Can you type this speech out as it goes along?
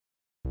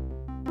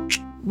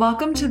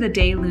Welcome to the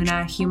De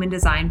Luna Human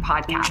Design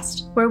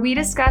Podcast, where we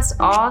discuss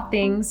all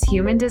things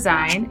human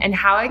design and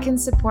how it can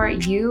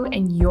support you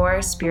in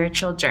your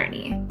spiritual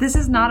journey. This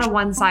is not a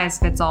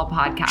one-size-fits-all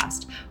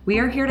podcast. We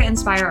are here to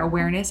inspire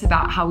awareness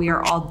about how we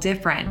are all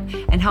different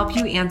and help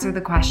you answer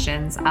the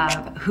questions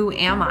of who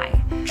am I?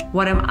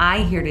 What am I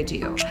here to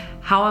do?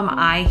 How am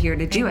I here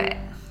to do it?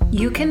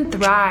 You can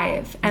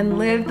thrive and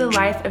live the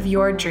life of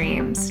your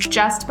dreams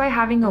just by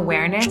having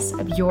awareness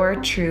of your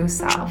true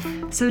self.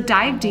 So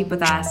dive deep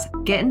with us,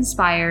 get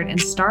inspired,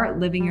 and start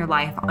living your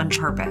life on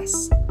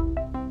purpose.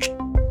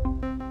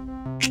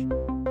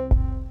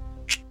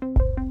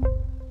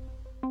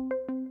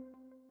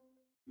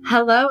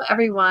 Hello,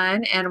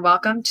 everyone, and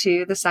welcome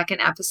to the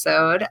second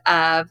episode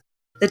of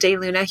the De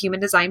Luna Human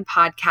Design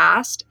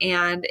Podcast.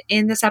 And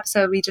in this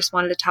episode, we just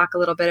wanted to talk a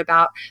little bit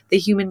about the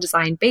human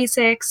design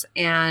basics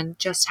and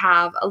just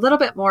have a little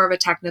bit more of a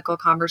technical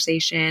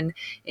conversation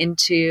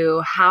into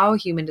how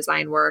human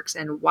design works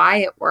and why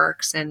it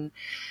works and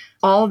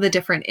all the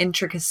different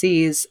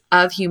intricacies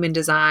of human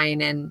design,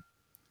 and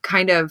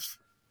kind of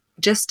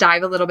just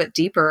dive a little bit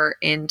deeper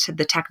into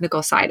the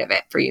technical side of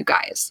it for you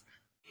guys.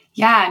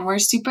 Yeah, and we're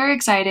super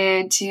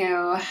excited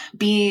to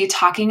be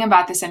talking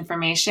about this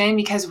information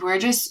because we're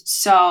just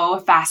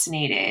so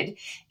fascinated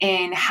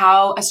in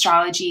how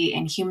astrology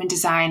and human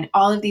design,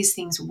 all of these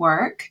things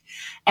work.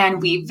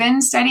 And we've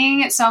been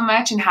studying it so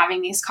much and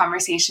having these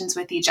conversations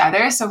with each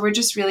other. So we're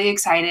just really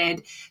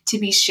excited to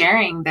be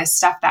sharing this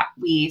stuff that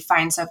we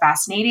find so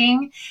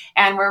fascinating.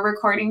 And we're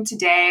recording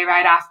today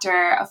right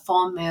after a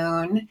full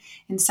moon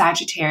in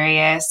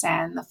Sagittarius.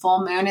 And the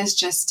full moon is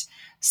just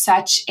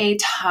such a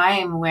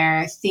time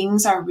where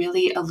things are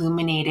really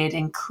illuminated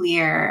and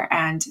clear,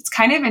 and it's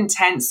kind of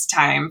intense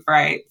time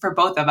for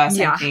both of us,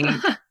 I think,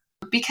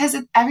 because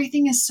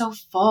everything is so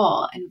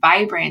full and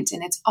vibrant,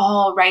 and it's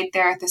all right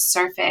there at the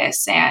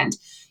surface, and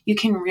you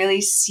can really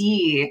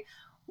see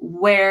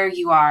where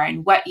you are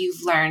and what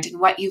you've learned and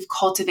what you've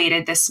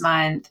cultivated this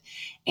month.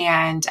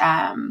 And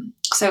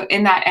so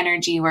in that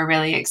energy, we're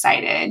really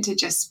excited to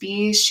just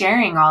be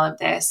sharing all of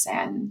this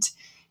and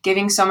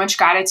giving so much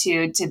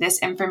gratitude to this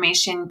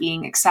information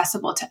being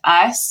accessible to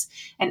us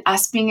and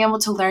us being able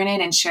to learn it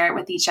and share it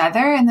with each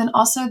other. And then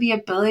also the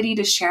ability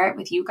to share it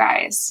with you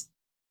guys.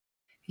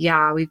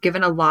 Yeah, we've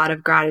given a lot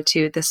of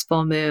gratitude this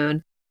full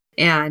moon,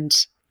 and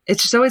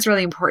it's just always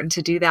really important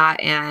to do that.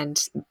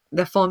 And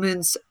the full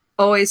moon's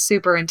always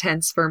super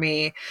intense for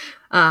me,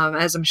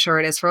 as I'm sure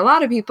it is for a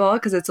lot of people,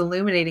 because it's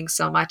illuminating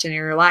so much in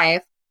your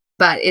life.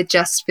 But it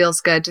just feels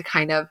good to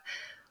kind of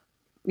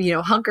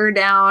hunker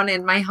down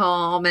in my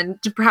home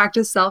and to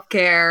practice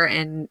self-care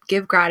and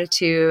give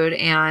gratitude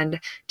and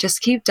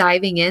just keep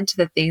diving into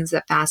the things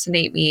that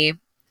fascinate me,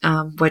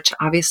 which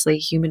obviously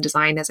human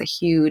design is a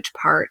huge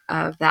part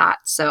of that.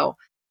 So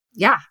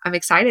yeah, I'm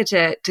excited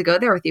to go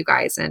there with you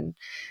guys and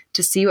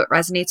to see what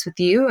resonates with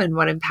you and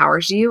what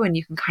empowers you. And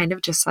you can kind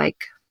of just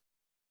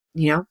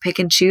pick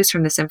and choose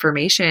from this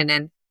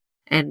information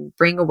and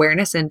bring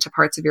awareness into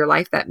parts of your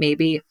life that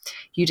maybe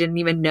you didn't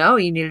even know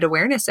you needed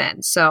awareness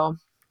in. So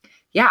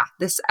yeah,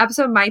 this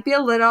episode might be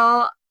a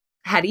little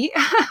heady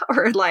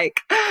or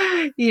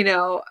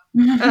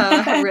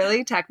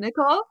really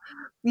technical.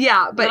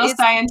 Yeah, but it's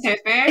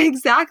scientific.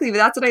 Exactly. But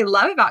that's what I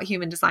love about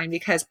human design,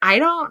 because I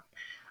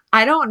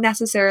don't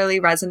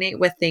necessarily resonate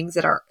with things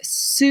that are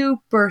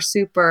super,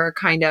 super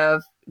kind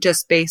of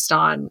just based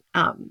on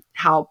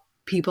how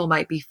people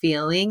might be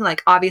feeling.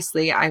 Like,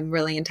 obviously, I'm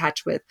really in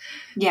touch with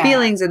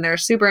feelings and they're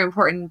super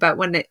important. But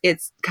when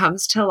it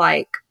comes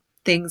to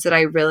things that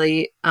I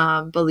really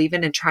believe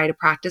in and try to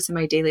practice in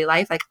my daily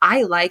life,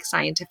 I like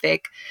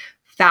scientific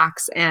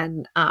facts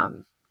and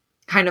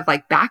kind of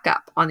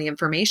backup on the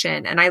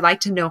information. And I like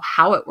to know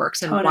how it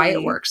works and why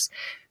it works,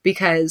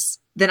 because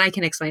then I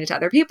can explain it to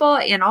other people.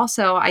 And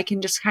also I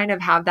can just kind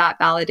of have that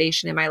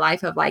validation in my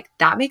life of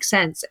that makes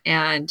sense.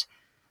 And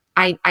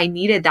I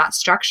needed that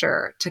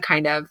structure to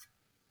kind of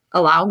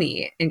allow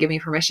me and give me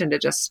permission to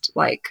just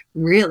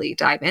really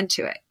dive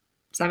into it.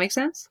 Does that make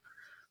sense?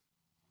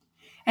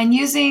 And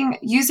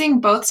using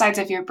both sides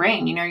of your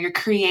brain, your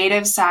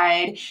creative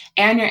side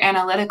and your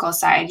analytical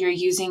side. You're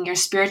using your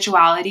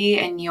spirituality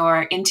and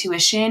your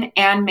intuition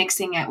and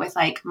mixing it with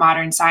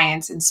modern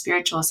science and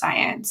spiritual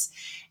science.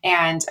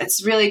 And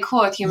it's really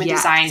cool with human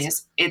design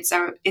is it's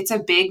a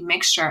big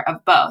mixture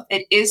of both.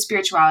 It is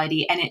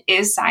spirituality and it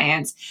is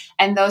science.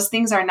 And those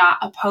things are not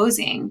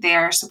opposing. They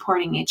are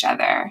supporting each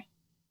other.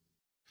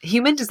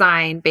 Human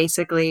design,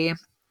 basically,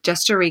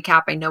 just to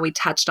recap, I know we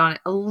touched on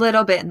it a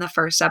little bit in the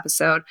first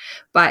episode,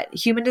 but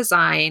human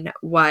design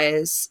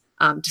was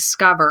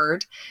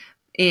discovered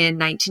in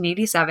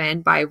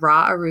 1987 by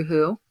Ra Uru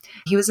Hu.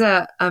 He was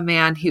a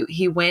man who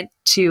he went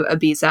to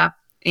Ibiza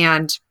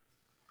and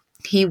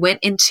he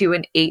went into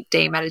an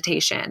 8-day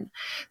meditation.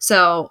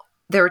 So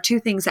there were two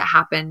things that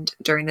happened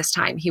during this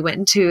time. He went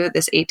into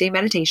this 8-day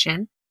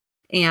meditation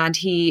and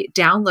he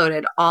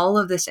downloaded all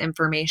of this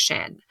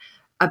information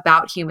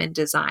about human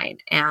design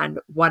and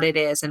what it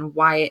is and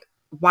why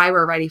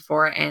we're ready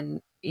for it,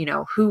 and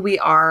who we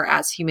are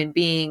as human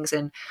beings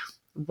and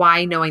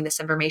why knowing this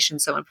information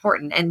is so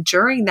important. And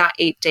during that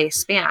 8-day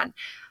span,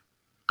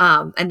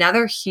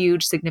 another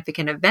huge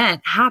significant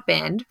event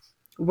happened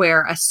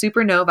where a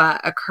supernova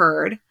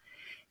occurred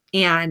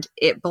and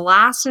it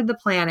blasted the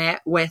planet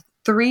with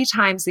 3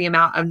 times the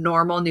amount of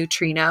normal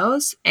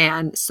neutrinos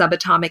and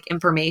subatomic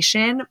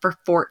information for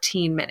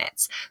 14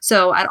 minutes.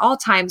 So at all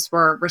times,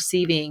 we're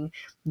receiving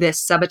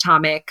this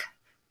subatomic,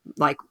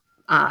 like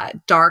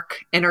dark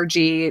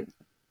energy,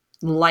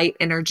 light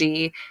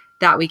energy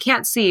that we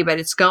can't see, but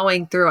it's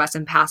going through us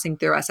and passing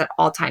through us at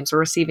all times. We're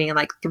receiving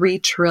like 3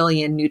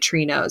 trillion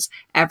neutrinos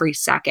every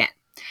second.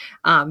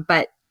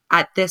 But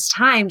at this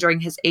time,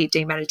 during his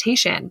 8-day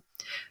meditation,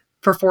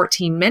 for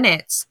 14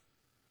 minutes,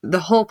 the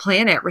whole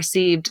planet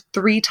received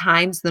 3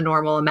 times the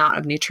normal amount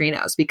of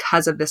neutrinos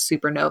because of this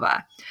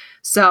supernova.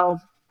 So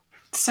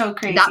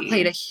crazy. That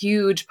played a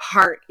huge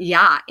part,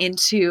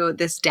 into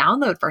this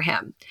download for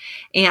him.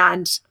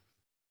 And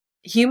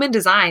Human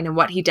Design and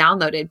what he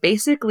downloaded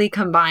basically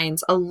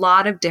combines a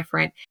lot of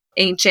different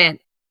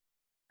ancient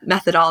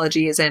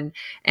methodologies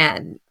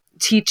and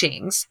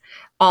teachings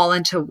all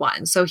into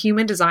one. So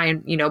Human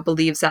Design,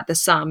 believes that the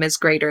sum is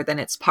greater than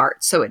its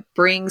parts. So it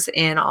brings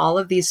in all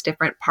of these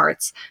different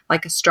parts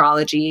like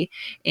astrology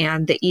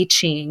and the I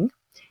Ching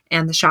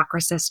and the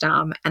chakra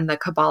system and the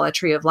Kabbalah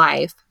tree of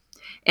life.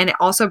 And it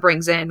also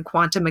brings in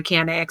quantum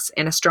mechanics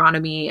and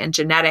astronomy and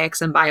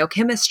genetics and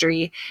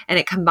biochemistry. And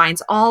it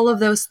combines all of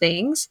those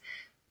things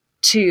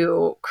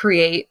to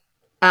create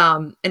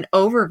an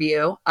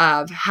overview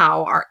of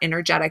how our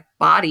energetic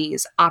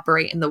bodies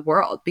operate in the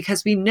world,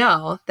 because we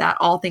know that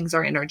all things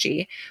are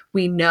energy.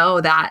 We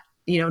know that,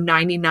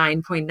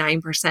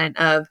 99.9%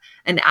 of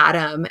an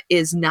atom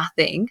is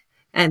nothing.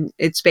 And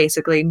it's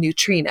basically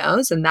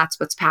neutrinos, and that's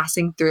what's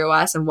passing through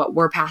us and what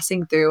we're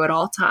passing through at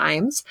all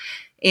times.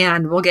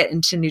 And we'll get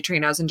into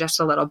neutrinos in just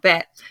a little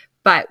bit.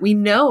 But we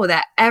know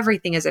that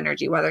everything is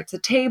energy, whether it's a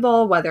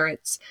table, whether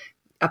it's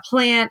a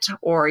plant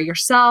or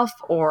yourself,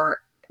 or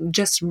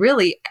just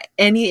really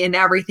any and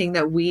everything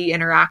that we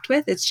interact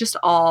with. It's just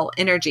all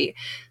energy.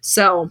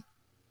 So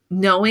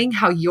knowing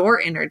how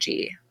your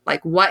energy,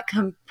 like what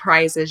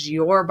comprises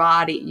your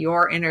body,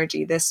 your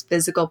energy, this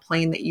physical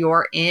plane that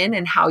you're in,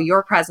 and how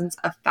your presence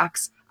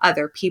affects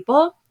other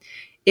people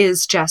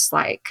is just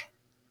like,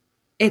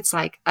 it's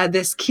like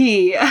this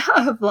key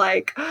of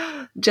like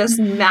just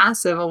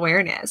massive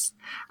awareness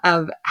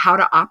of how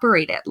to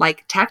operate it,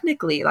 like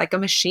technically like a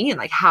machine,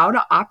 like how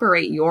to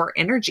operate your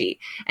energy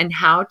and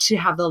how to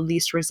have the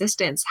least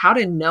resistance, how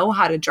to know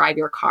how to drive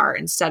your car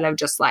instead of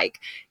just like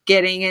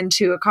getting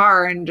into a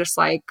car and just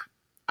like,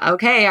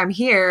 okay, I'm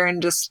here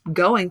and just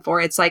going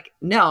for it. It's like,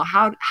 no,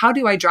 how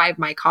do I drive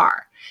my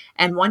car?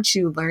 And once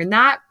you learn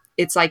that,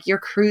 it's like you're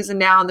cruising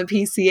down the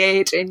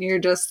PCH and you're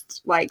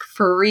just like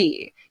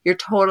free. You're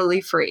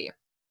totally free.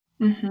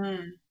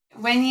 Mm-hmm.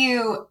 When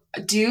you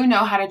do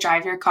know how to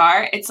drive your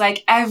car, it's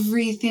like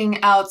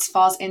everything else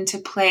falls into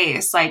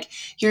place. Like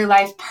your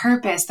life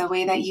purpose, the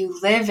way that you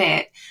live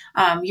it,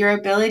 your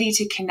ability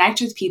to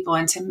connect with people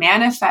and to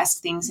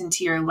manifest things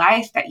into your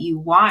life that you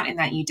want and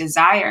that you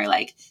desire.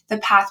 Like the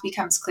path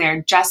becomes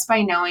clear just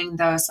by knowing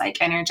those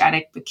like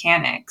energetic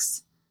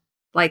mechanics.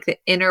 Like the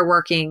inner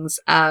workings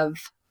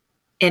of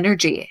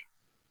energy.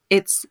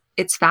 It's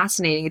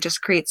fascinating. It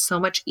just creates so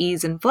much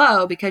ease and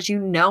flow because you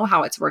know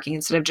how it's working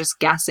instead of just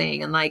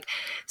guessing and like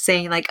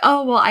saying like,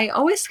 oh, well, I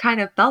always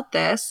kind of felt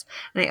this.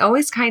 And I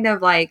always kind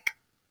of like,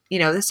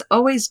 this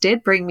always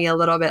did bring me a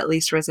little bit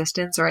least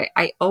resistance, or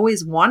I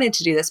always wanted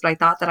to do this, but I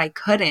thought that I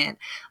couldn't.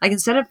 Like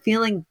instead of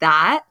feeling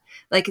that,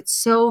 like it's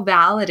so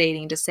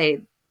validating to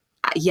say,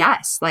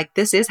 yes, like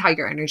this is how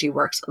your energy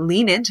works.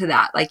 Lean into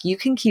that. Like you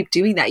can keep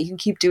doing that. You can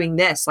keep doing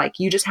this. Like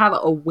you just have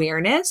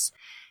awareness.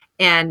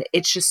 And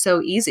it's just so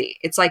easy.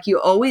 It's like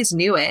you always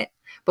knew it,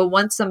 but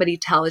once somebody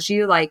tells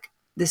you like,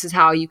 this is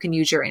how you can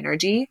use your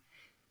energy,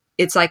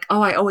 it's like,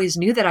 oh, I always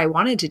knew that I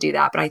wanted to do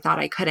that, but I thought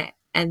I couldn't.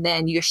 And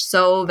then you're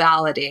so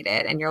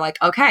validated and you're like,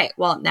 okay,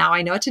 well, now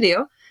I know what to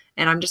do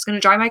and I'm just going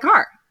to drive my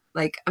car.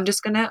 Like, I'm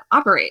just going to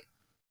operate.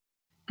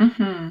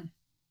 Mm-hmm.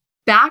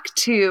 Back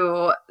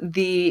to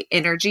the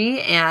energy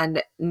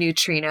and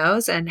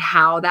neutrinos and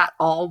how that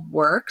all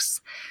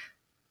works.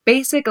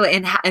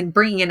 Basically, and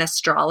bringing in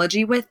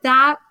astrology with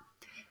that,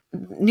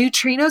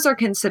 neutrinos are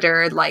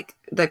considered like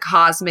the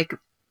cosmic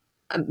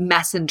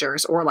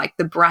messengers or like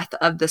the breath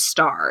of the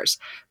stars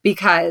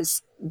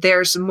because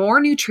there's more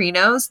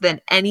neutrinos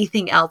than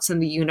anything else in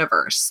the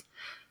universe.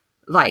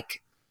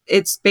 Like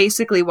it's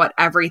basically what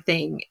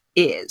everything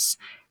is.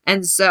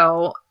 And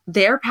so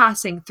they're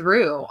passing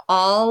through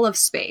all of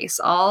space,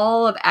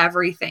 all of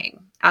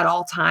everything at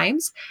all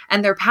times,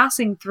 and they're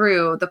passing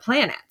through the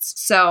planets.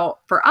 So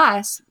for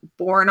us,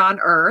 born on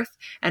Earth,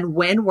 and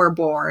when we're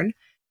born,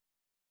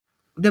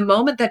 the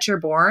moment that you're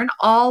born,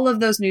 all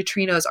of those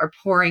neutrinos are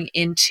pouring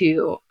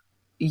into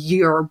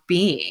your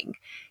being,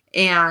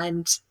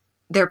 and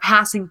they're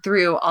passing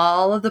through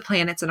all of the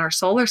planets in our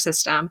solar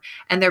system,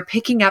 and they're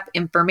picking up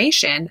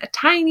information, a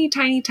tiny,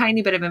 tiny,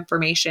 tiny bit of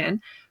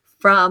information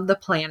from the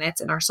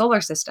planets in our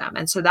solar system.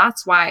 And so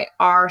that's why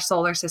our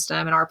solar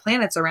system and our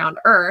planets around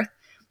Earth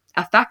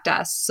affect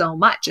us so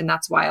much. And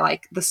that's why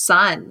like the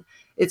sun,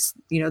 it's,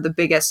 the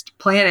biggest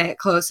planet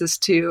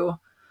closest to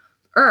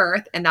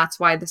Earth. And that's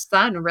why the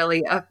sun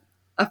really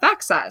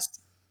affects us.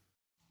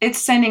 It's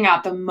sending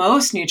out the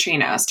most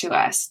neutrinos to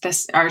us.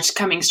 This are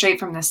coming straight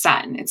from the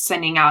sun. It's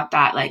sending out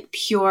that like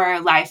pure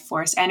life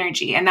force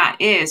energy. And that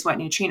is what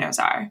neutrinos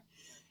are.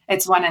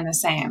 It's one and the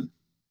same.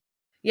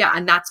 Yeah.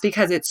 And that's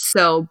because it's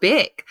so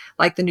big.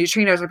 Like the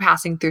neutrinos are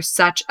passing through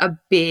such a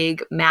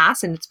big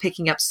mass and it's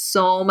picking up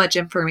so much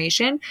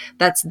information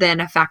that's then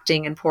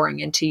affecting and pouring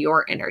into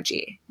your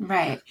energy.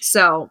 Right.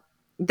 So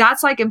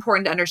that's like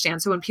important to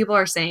understand. So when people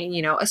are saying,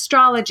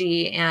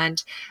 astrology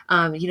and,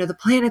 the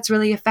planets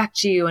really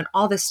affect you and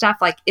all this stuff,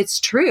 like it's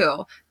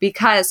true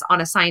because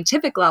on a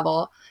scientific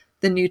level,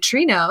 the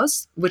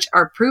neutrinos, which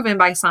are proven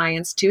by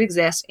science to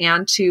exist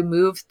and to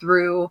move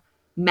through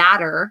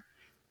matter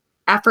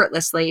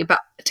effortlessly,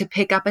 but to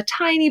pick up a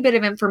tiny bit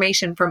of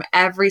information from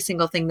every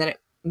single thing that it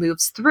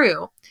moves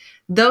through,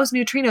 those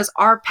neutrinos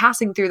are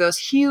passing through those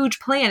huge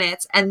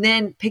planets and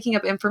then picking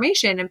up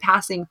information and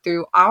passing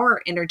through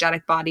our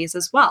energetic bodies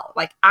as well,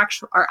 like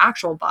our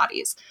actual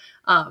bodies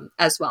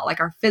as well, like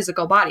our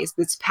physical bodies.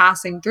 It's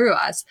passing through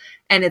us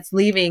and it's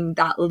leaving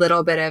that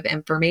little bit of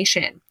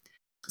information.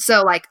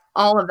 So like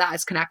all of that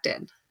is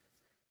connected.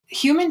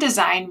 Human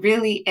design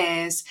really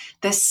is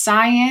the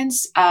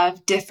science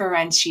of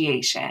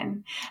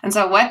differentiation. And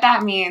so what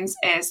that means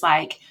is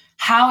like,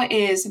 how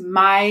is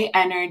my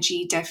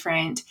energy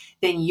different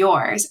than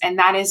yours? And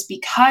that is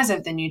because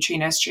of the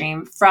neutrino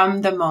stream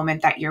from the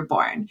moment that you're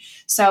born.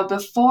 So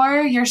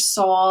before your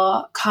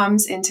soul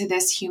comes into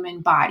this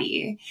human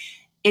body,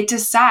 it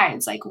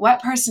decides like,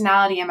 what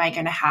personality am I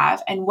going to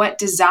have and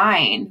what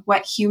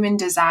human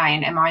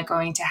design am I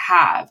going to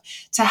have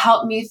to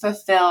help me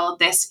fulfill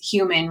this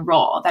human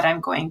role that I'm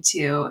going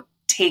to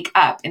take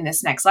up in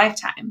this next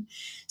lifetime.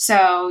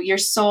 So your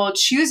soul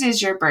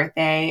chooses your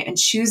birthday and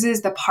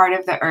chooses the part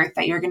of the earth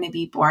that you're going to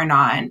be born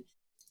on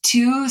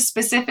to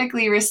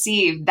specifically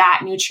receive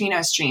that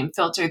neutrino stream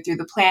filtered through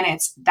the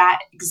planets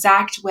that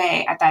exact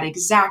way at that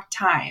exact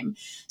time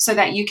so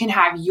that you can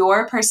have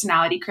your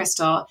personality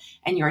crystal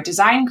and your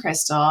design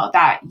crystal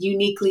that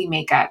uniquely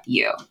make up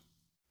you.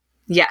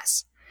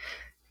 Yes,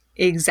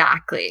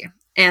 exactly.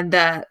 And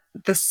the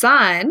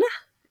sun,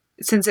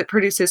 since it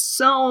produces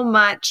so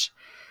much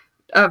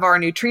of our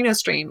neutrino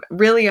stream,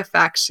 really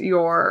affects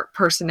your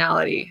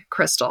personality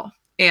crystal.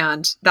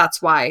 And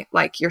that's why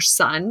like your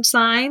sun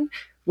sign,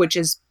 which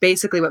is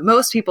basically what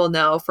most people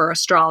know for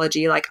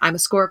astrology, like I'm a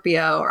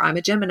Scorpio or I'm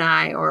a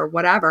Gemini or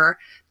whatever,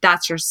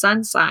 that's your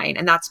sun sign.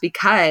 And that's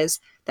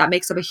because that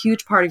makes up a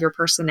huge part of your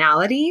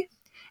personality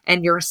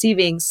and you're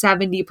receiving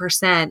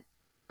 70%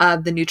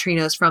 of the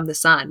neutrinos from the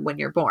sun when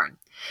you're born.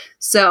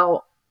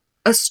 So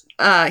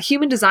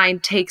human design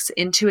takes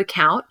into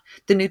account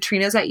the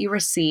neutrinos that you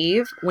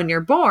receive when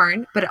you're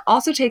born, but it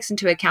also takes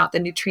into account the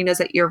neutrinos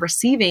that you're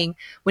receiving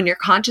when your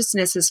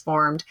consciousness is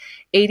formed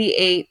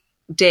 88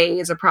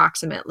 days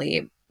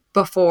approximately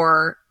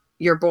before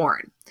you're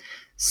born.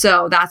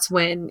 So that's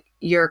when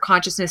your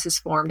consciousness is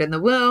formed in the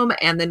womb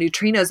and the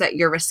neutrinos that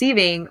you're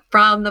receiving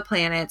from the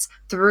planets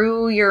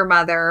through your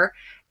mother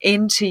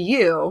into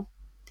you,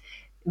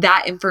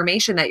 that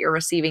information that you're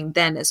receiving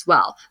then as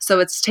well. So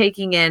it's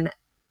taking in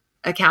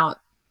account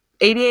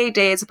 88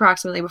 days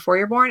approximately before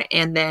you're born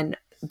and then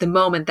the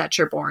moment that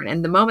you're born.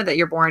 And the moment that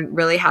you're born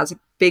really has a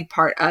big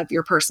part of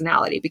your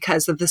personality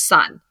because of the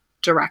sun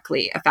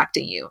directly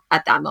affecting you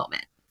at that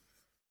moment.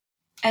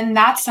 And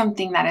that's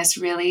something that is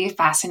really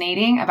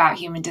fascinating about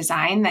human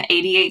design, the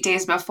 88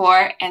 days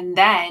before and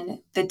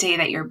then the day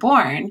that you're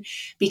born,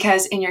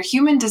 because in your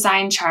human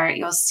design chart,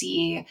 you'll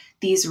see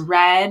these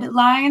red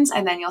lines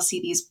and then you'll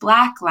see these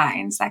black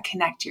lines that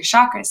connect your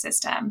chakra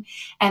system.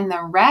 And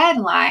the red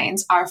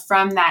lines are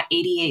from that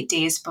 88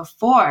 days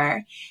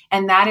before,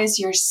 and that is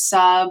your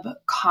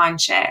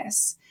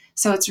subconscious.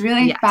 So it's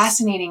really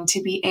fascinating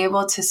to be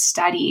able to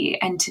study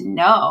and to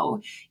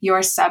know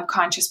your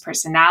subconscious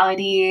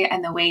personality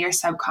and the way your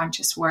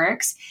subconscious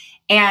works,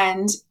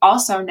 and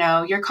also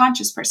know your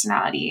conscious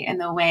personality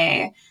and the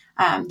way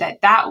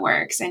that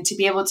works, and to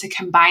be able to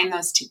combine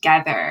those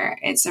together.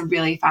 It's a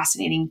really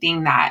fascinating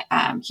thing that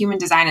human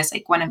design is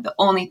like one of the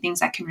only things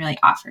that can really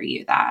offer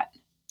you that.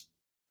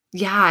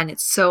 Yeah, and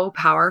it's so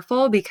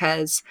powerful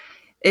because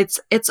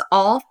it's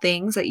all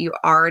things that you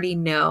already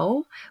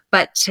know,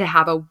 but to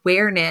have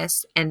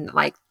awareness and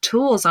like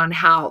tools on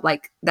how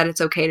like that it's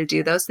okay to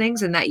do those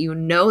things and that you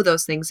know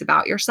those things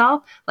about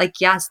yourself.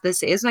 Like, yes,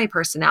 this is my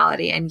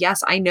personality. And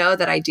yes, I know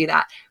that I do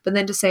that. But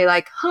then to say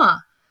like,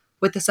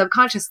 with the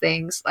subconscious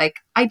things, like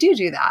I do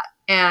that.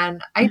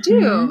 And I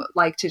do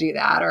like to do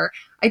that, or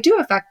I do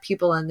affect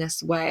people in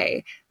this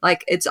way.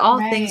 Like it's all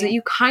things that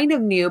you kind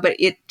of knew, but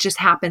it just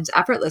happens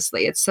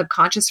effortlessly. It's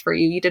subconscious for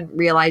you. You didn't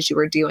realize you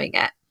were doing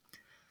it.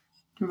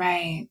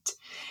 Right.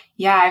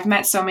 Yeah. I've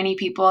met so many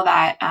people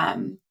that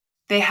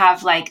they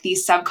have like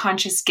these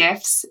subconscious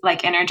gifts,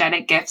 like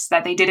energetic gifts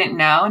that they didn't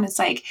know. And it's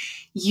like,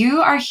 you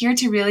are here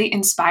to really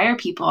inspire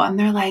people. And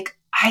they're like,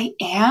 I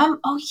am?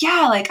 Oh,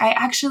 yeah. Like, I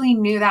actually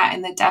knew that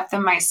in the depth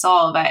of my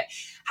soul, but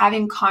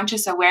having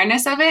conscious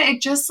awareness of it,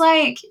 it just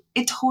like,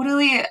 it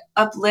totally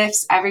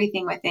uplifts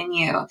everything within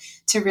you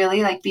to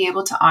really like be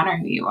able to honor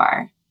who you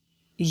are.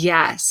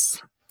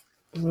 Yes,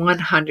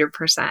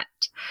 100%.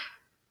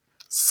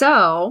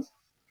 So,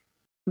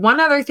 one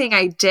other thing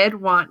I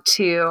did want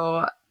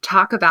to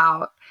talk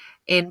about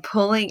in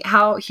pulling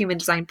how human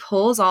design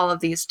pulls all of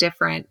these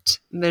different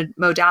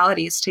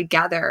modalities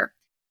together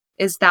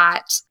is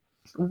that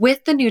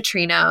with the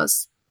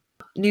neutrinos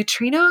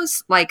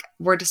like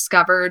were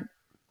discovered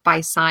by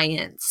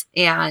science,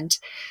 and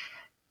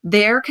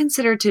they're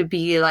considered to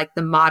be like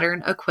the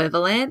modern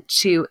equivalent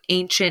to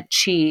ancient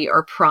chi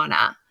or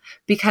prana,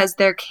 because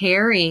they're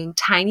carrying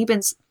tiny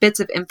bits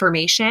of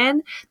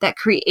information that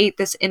create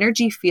this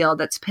energy field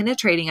that's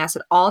penetrating us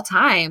at all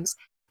times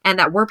and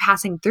that we're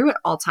passing through at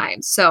all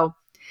times. So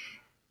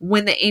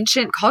when the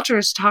ancient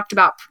cultures talked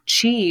about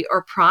chi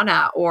or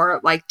prana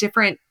or like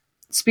different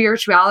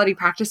spirituality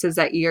practices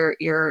that you're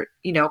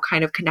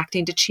kind of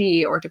connecting to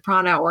chi or to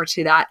prana or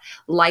to that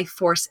life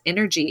force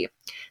energy,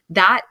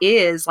 that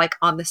is like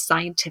on the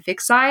scientific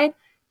side,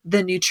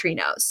 the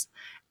neutrinos.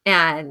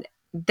 And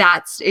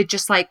that's it,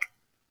 just like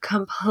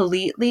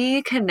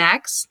completely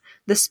connects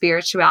the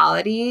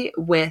spirituality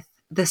with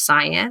the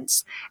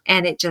science.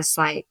 And it just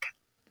like,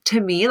 to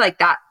me, like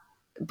that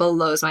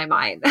blows my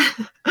mind,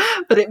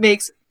 but it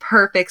makes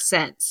perfect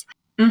sense.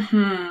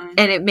 Mm-hmm.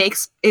 And it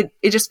makes it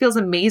just feels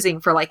amazing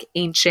for like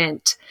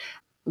ancient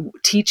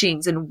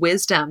teachings and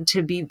wisdom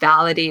to be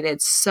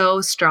validated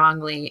so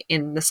strongly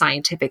in the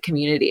scientific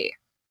community.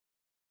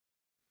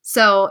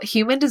 So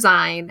human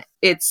design,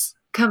 it's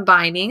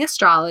combining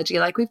astrology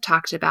like we've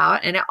talked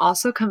about, and it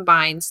also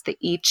combines the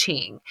I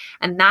Ching.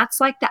 And that's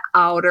like the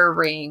outer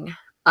ring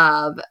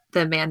of the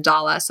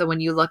mandala. So when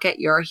you look at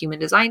your human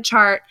design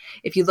chart,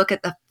 if you look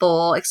at the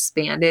full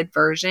expanded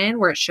version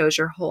where it shows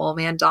your whole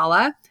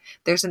mandala,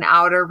 there's an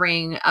outer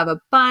ring of a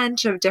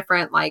bunch of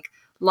different like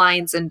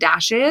lines and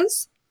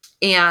dashes.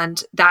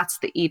 And that's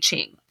the I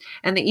Ching.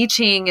 And the I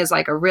Ching is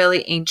like a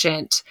really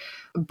ancient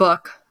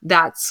book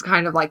that's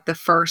kind of like the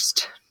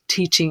first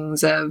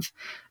teachings of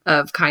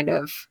kind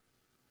of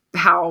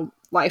how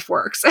life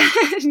works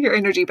and your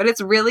energy, but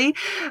it's really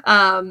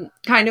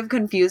kind of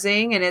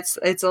confusing, and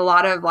it's a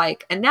lot of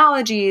like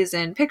analogies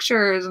and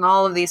pictures and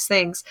all of these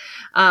things.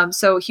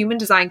 So human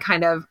design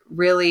kind of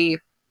really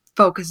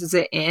focuses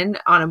it in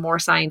on a more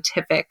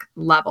scientific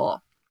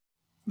level.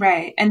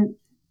 Right.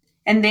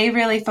 And they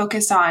really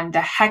focus on the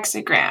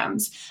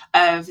hexagrams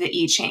of the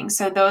I Ching.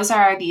 So those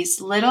are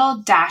these little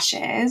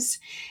dashes,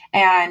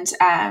 and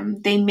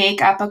they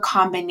make up a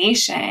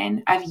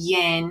combination of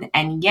yin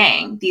and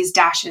yang, these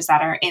dashes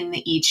that are in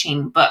the I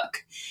Ching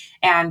book.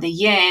 And the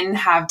yin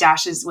have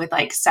dashes with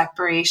like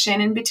separation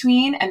in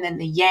between, and then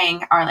the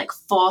yang are like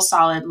full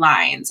solid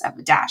lines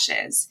of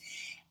dashes.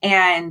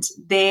 And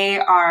they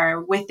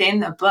are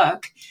within the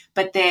book,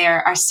 but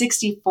there are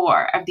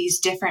 64 of these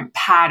different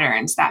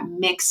patterns that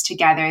mix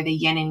together the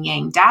yin and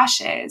yang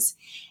dashes.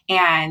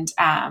 And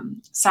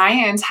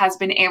science has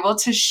been able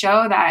to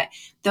show that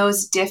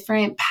those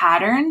different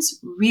patterns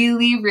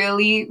really,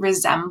 really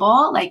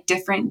resemble like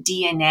different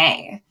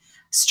DNA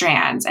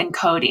strands and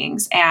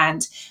codings.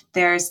 And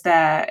there's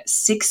the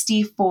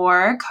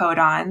 64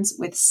 codons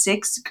with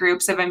 6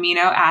 groups of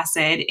amino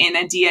acid in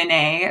a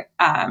DNA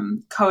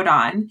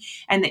codon.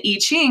 And the I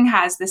Ching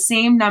has the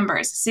same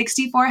numbers,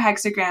 64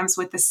 hexagrams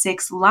with the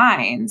 6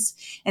 lines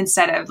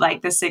instead of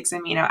like the 6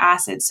 amino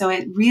acids. So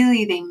it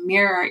really, they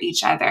mirror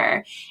each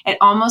other. It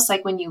almost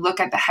like when you look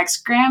at the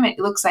hexagram, it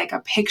looks like a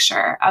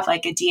picture of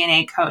like a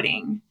DNA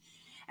coding.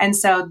 And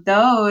so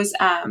those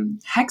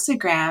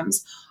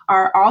hexagrams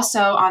are also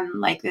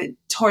on like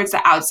towards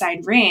the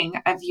outside ring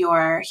of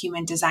your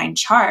human design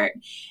chart.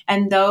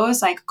 And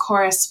those like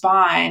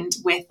correspond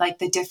with like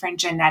the different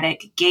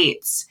genetic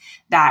gates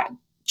that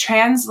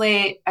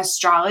translate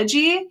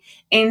astrology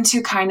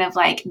into kind of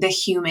like the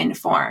human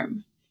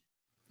form.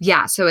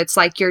 Yeah. So it's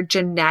like your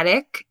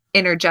genetic,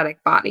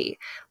 energetic body,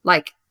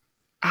 like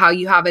how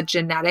you have a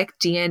genetic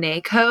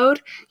DNA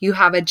code, you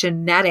have a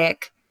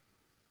genetic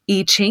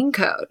I Ching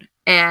code.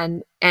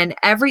 And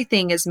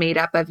everything is made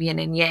up of yin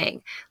and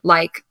yang.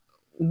 Like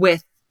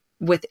with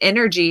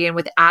energy and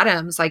with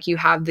atoms, like you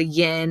have the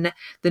yin,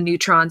 the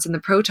neutrons and the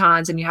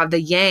protons, and you have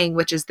the yang,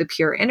 which is the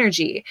pure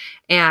energy,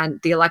 and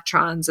the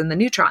electrons and the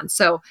neutrons.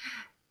 So,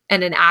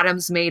 and an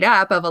atom's made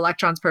up of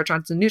electrons,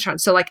 protons, and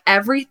neutrons. So like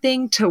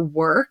everything to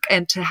work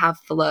and to have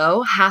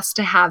flow has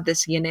to have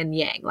this yin and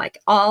yang. Like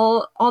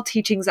all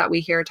teachings that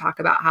we hear talk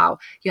about how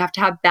you have to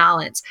have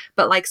balance,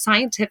 but like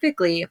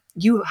scientifically,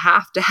 you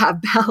have to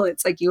have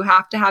balance. Like you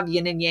have to have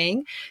yin and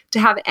yang to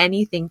have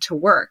anything to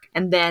work.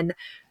 And then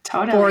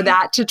for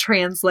that to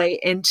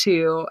translate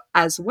into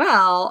as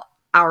well,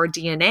 our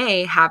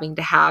DNA having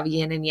to have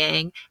yin and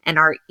yang, and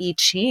our I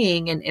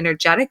Ching and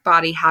energetic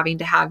body having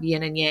to have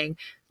yin and yang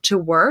to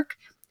work.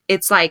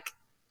 It's like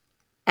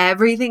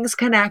everything's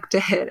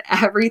connected.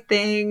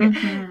 Everything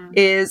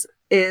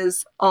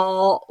is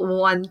all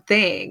one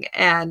thing.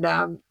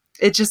 And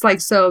it's just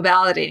like so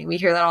validating. We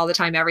hear that all the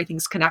time.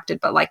 Everything's connected,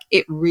 but like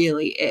it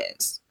really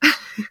is.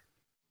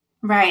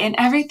 Right. And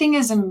everything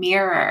is a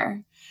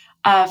mirror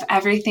of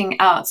everything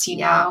else, you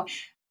know,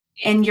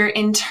 in your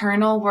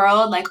internal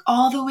world, like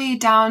all the way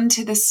down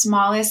to the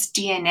smallest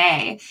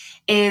DNA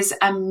is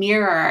a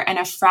mirror and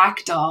a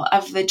fractal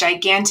of the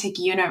gigantic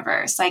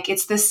universe. Like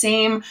it's the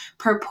same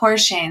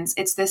proportions,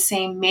 it's the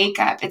same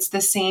makeup, it's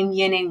the same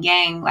yin and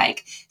yang,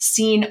 like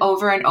seen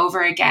over and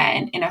over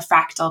again in a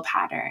fractal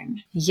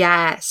pattern.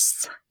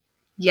 Yes.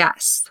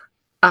 Yes.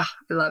 I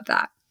love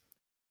that.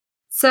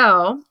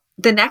 So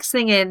the next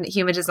thing in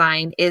human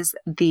design is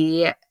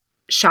the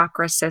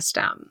chakra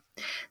system.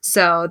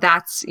 So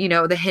that's,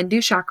 the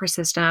Hindu chakra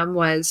system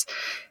was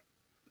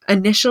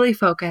initially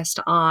focused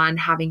on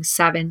having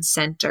 7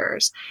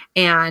 centers.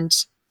 And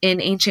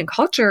in ancient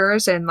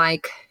cultures and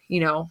a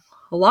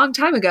long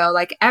time ago,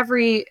 like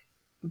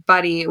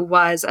everybody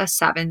was a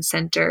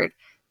 7-centered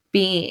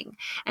being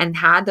and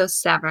had those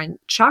 7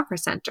 chakra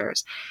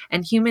centers.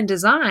 And human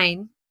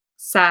design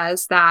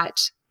says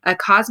that a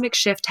cosmic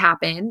shift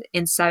happened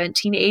in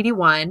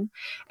 1781,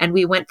 and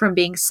we went from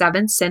being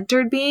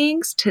 7-centered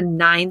beings to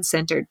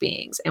 9-centered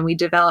beings, and we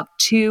developed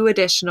 2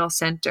 additional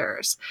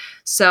centers.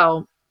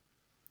 So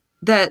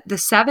the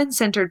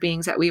 7-centered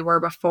beings that we were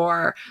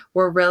before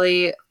were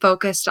really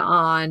focused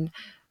on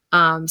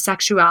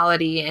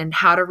sexuality and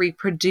how to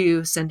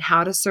reproduce and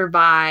how to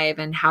survive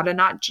and how to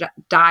not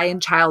die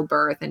in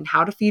childbirth and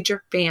how to feed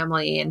your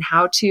family and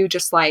how to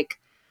just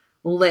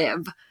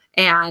live.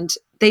 And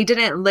they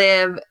didn't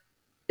live.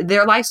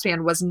 Their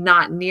lifespan was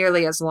not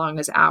nearly as long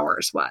as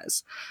ours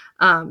was,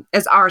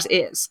 as ours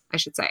is, I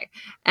should say.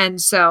 And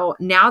so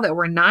now that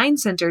we're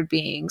 9-centered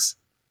beings,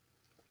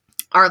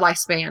 our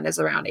lifespan is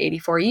around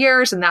 84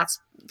 years, and that's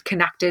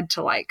connected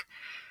to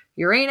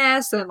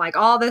Uranus and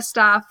all this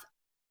stuff.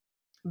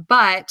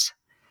 But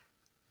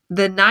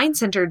the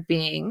 9-centered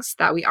beings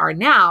that we are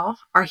now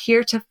are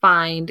here to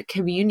find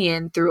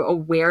communion through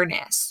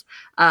awareness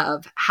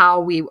of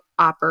how we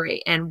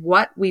operate and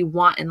what we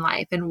want in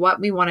life and what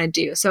we want to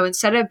do. So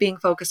instead of being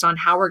focused on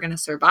how we're going to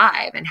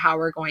survive and how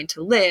we're going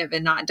to live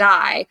and not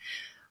die,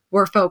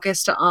 we're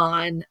focused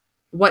on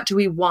what do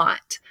we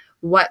want?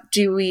 What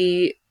do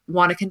we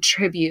want to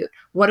contribute?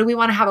 What do we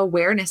want to have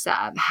awareness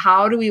of?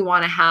 How do we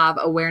want to have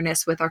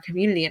awareness with our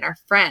community and our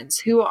friends?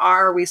 Who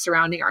are we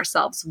surrounding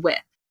ourselves with?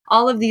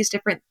 All of these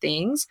different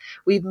things.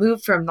 We've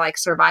moved from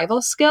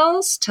survival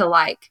skills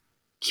to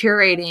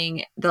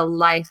curating the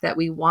life that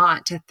we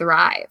want to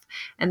thrive.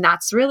 And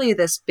that's really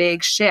this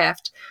big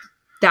shift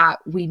that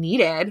we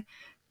needed.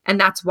 And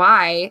that's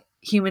why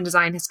human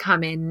design has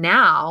come in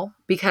now,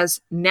 because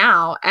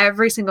now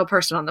every single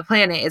person on the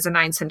planet is a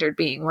 9-centered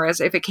being.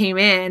 Whereas if it came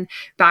in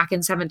back in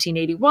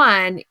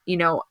 1781,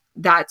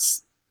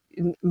 that's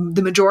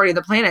the majority of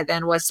the planet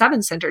then was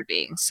 7-centered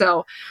beings.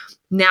 So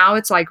now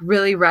it's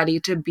really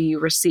ready to be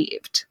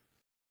received.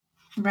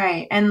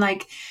 Right. And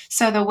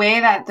so the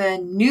way that the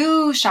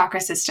new chakra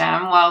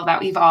system, that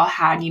we've all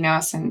had,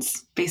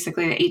 since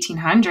basically the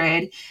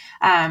 1800,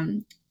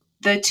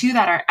 the 2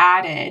 that are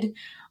added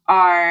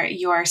are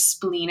your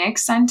splenic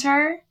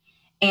center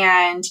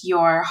and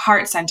your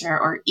heart center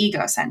or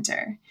ego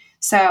center.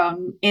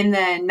 So in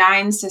the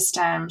 9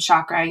 system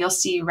chakra, you'll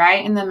see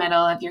right in the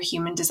middle of your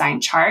human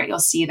design chart, you'll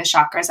see the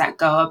chakras that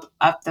go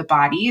up the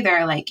body.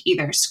 They're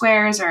either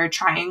squares or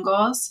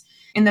triangles.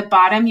 In the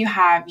bottom, you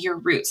have your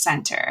root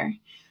center,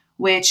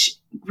 which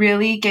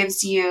really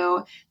gives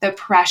you the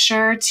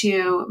pressure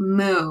to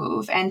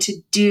move and to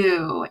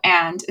do.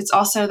 And it's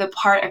also the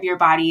part of your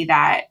body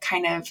that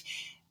kind of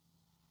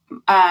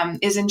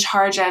is in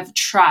charge of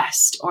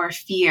trust or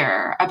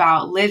fear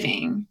about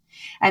living.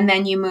 And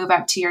then you move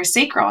up to your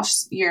sacral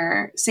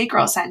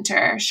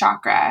center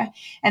chakra.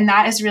 And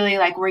that is really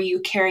where you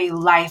carry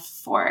life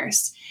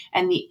force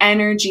and the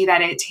energy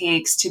that it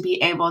takes to be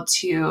able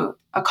to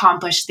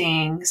accomplish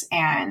things.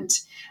 And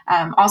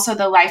also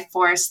the life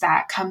force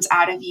that comes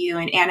out of you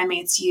and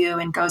animates you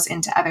and goes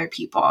into other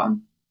people.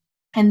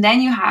 And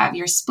then you have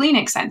your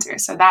splenic center.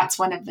 So that's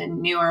one of the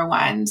newer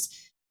ones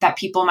that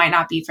people might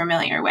not be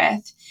familiar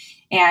with.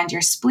 And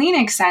your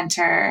splenic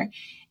center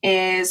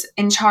is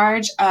in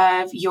charge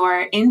of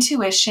your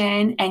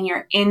intuition and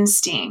your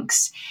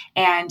instincts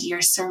and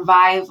your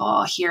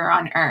survival here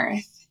on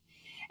Earth.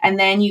 And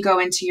then you go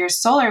into your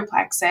solar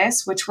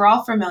plexus, which we're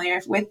all familiar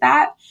with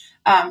that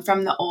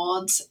from the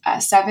old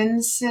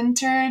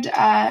 7-centered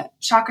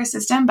chakra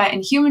system. But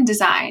in human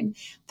design,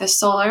 the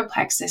solar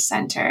plexus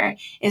center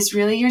is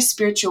really your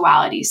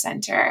spirituality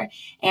center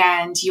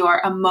and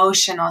your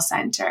emotional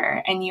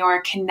center and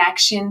your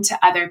connection to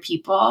other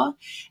people.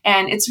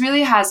 And it's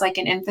really has an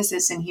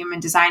emphasis in human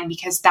design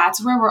because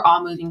that's where we're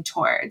all moving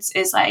towards,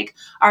 is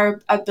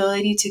our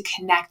ability to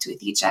connect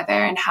with each other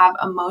and have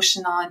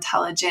emotional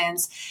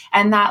intelligence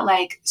and that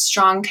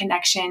strong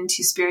connection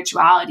to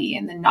spirituality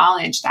and the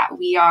knowledge that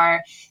we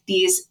are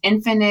these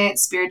infinite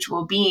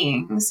spiritual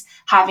beings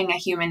having a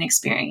human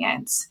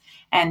experience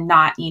and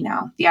not,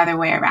 the other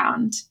way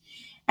around.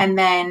 And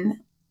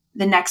then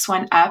The next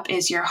one up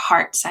is your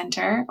heart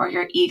center or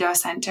your ego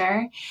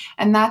center.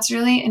 And that's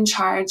really in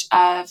charge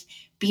of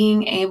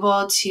being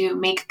able to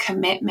make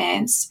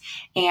commitments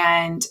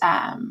and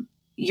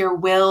your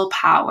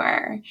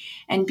willpower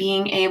and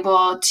being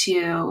able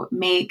to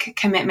make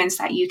commitments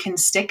that you can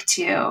stick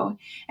to.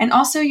 And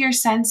also your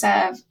sense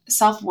of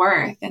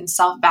self-worth and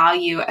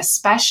self-value,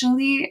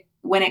 especially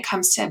when it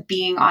comes to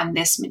being on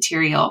this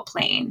material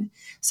plane.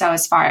 So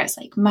as far as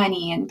like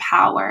money and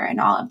power and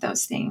all of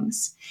those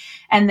things.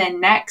 And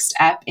then next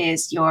up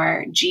is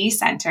your G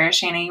center.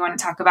 Shayna, you want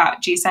to talk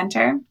about G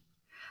center?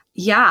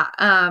 Yeah.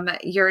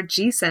 Your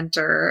G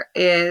center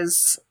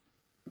is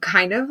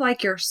kind of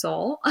like your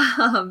soul.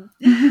 But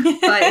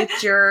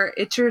it's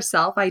your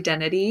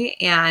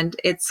self-identity, and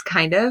it's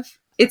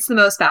the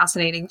most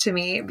fascinating to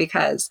me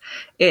because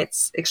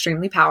it's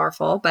extremely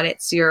powerful, but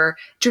it's your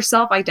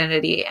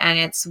self-identity, and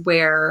it's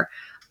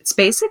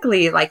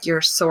basically like your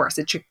source.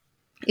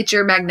 It's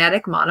your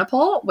magnetic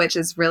monopole, which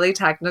is really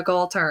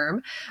technical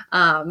term.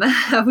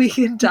 We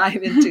can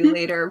dive into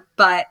later,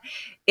 but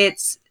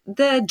it's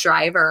the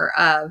driver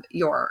of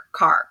your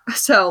car.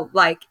 So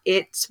like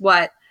it's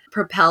what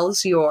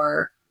propels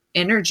your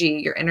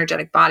energy, your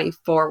energetic body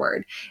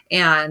forward.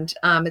 And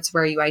it's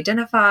where you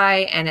identify,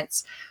 and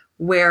it's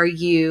where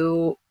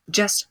you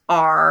just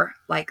are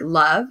like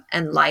love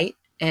and light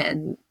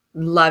and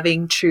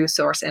loving true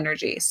source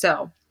energy.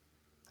 So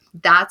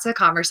that's a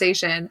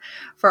conversation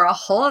for a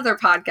whole other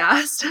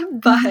podcast.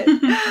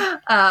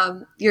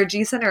 But your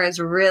G center is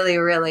really,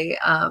 really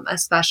a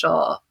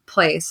special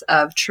place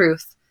of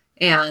truth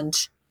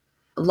and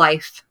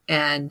life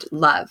and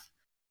love.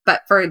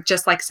 But for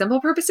just like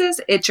simple purposes,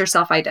 it's your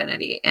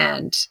self-identity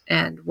and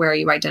where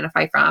you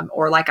identify from,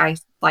 or like I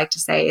like to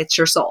say, it's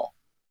your soul.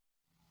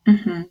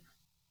 Mm-hmm.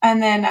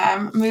 And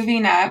then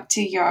moving up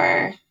to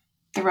your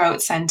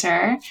throat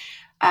center,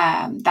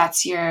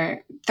 that's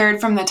your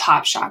third from the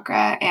top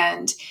chakra.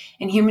 And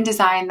in human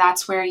design,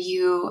 that's where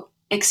you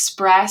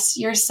express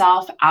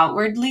yourself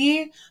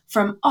outwardly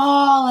from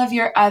all of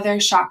your other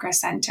chakra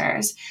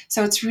centers.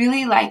 So it's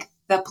really like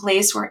the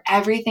place where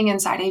everything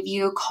inside of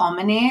you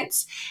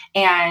culminates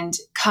and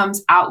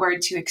comes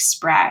outward to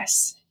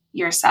express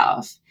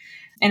yourself.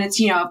 And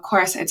it's, of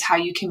course, it's how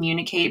you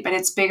communicate, but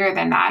it's bigger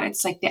than that.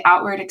 It's like the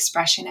outward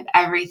expression of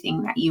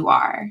everything that you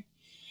are.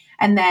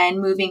 And then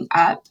moving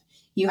up,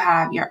 you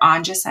have your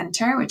Anja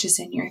center, which is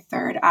in your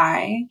third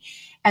eye.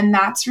 And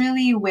that's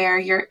really where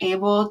you're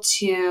able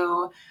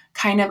to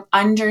kind of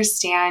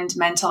understand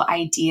mental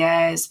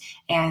ideas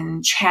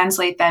and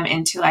translate them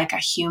into like a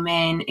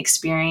human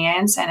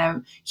experience and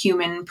a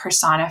human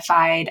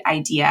personified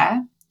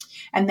idea.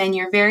 And then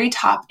your very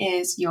top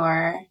is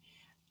your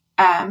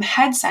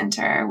head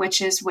center, which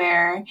is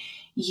where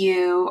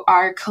you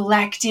are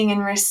collecting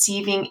and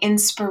receiving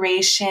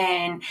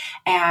inspiration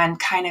and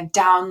kind of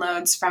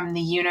downloads from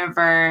the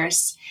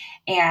universe.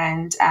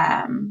 And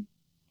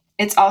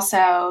it's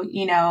also,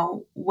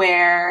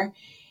 where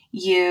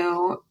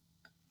you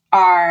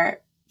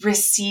are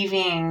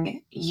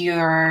receiving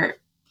your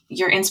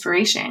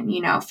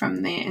inspiration,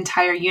 from the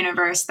entire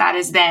universe that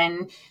is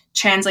then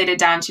translated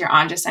down to your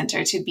Anja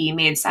center to be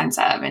made sense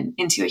of and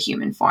into a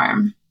human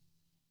form.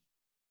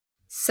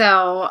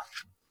 So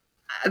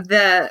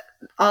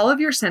all of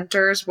your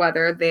centers,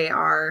 whether they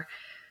are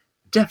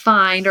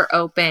defined or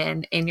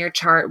open in your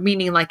chart,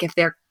 meaning like if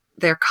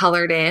they're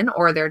colored in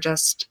or they're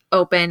just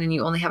open and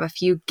you only have a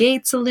few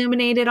gates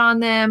illuminated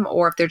on them,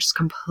 or if they're just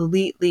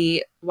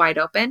completely wide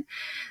open,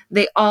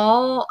 they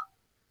all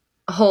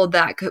hold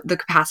the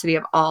capacity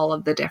of all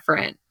of the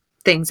different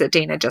things that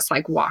Dana just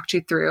like walked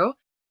you through.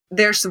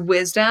 There's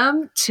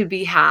wisdom to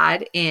be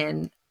had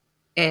in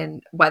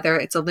whether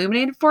it's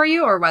illuminated for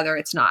you or whether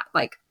it's not,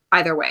 like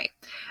either way.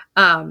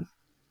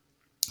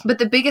 But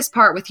the biggest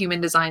part with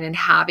human design and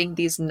having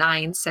these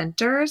 9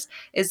 centers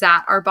is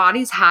that our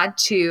bodies had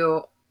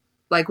to,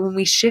 like when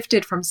we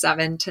shifted from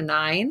 7 to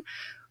 9,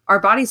 our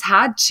bodies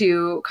had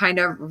to kind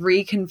of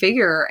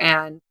reconfigure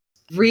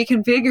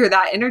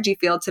that energy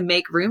field to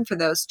make room for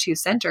those 2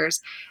 centers,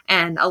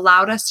 and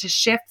allowed us to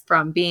shift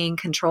from being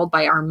controlled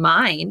by our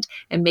mind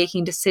and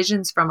making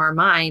decisions from our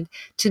mind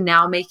to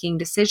now making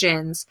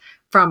decisions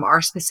from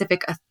our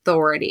specific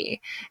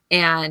authority.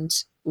 And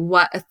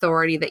what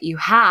authority that you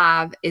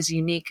have is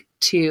unique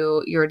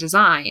to your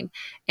design.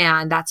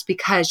 And that's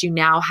because you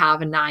now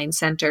have 9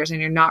 centers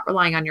and you're not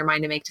relying on your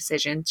mind to make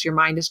decisions. Your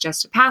mind is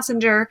just a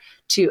passenger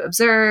to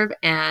observe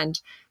and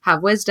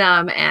have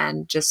wisdom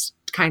and just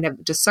kind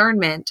of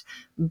discernment.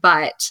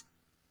 But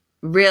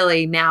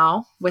really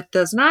now with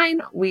those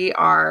 9, we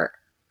are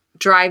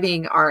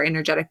driving our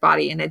energetic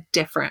body in a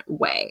different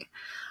way.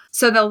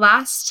 So the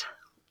last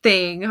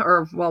thing,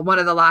 one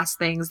of the last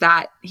things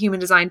that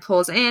human design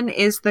pulls in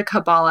is the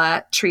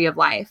Kabbalah tree of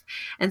life.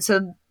 And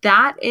so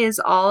that is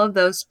all of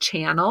those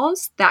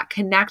channels that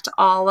connect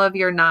all of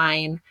your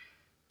 9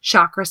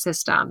 chakra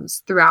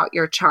systems throughout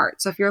your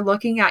chart. So if you're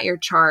looking at your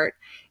chart,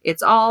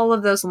 it's all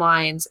of those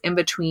lines in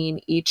between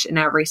each and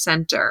every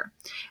center.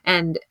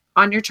 And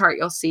on your chart,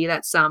 you'll see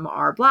that some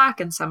are black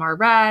and some are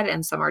red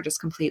and some are just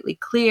completely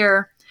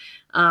clear.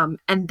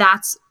 And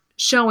that's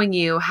showing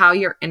you how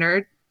your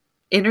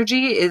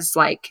energy is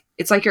like,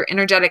 it's like your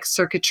energetic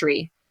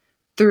circuitry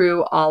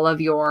through all of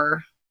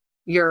your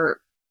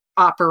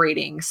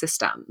operating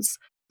systems.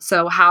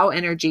 So how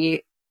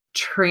energy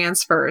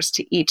transfers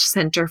to each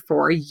center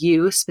for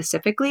you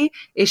specifically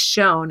is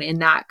shown in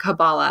that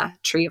Kabbalah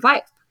tree of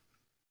life.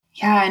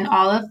 Yeah, and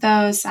all of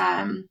those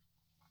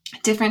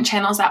different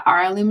channels that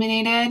are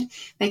illuminated,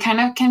 they kind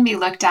of can be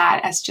looked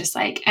at as just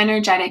like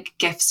energetic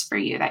gifts for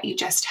you that you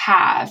just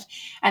have.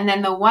 And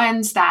then the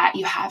ones that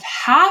you have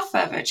half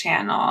of a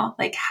channel,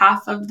 like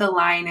half of the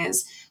line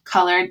is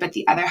colored, but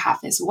the other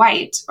half is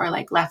white or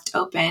like left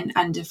open,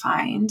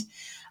 undefined.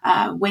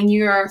 When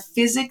you're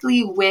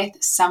physically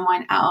with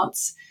someone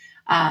else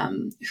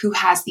who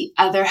has the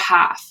other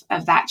half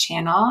of that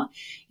channel,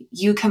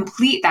 you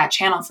complete that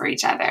channel for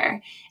each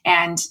other.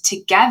 And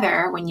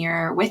together, when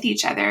you're with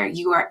each other,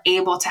 you are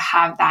able to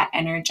have that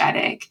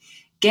energetic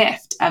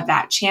gift of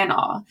that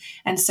channel.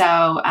 And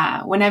so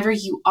whenever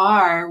you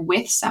are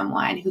with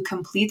someone who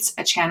completes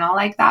a channel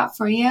like that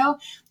for you,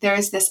 there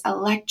is this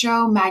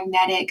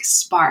electromagnetic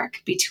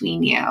spark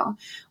between you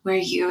where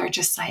you are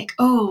just like,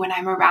 oh, when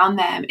I'm around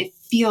them, it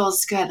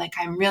feels good. Like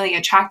I'm really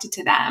attracted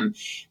to them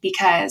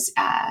because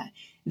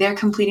they're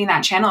completing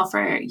that channel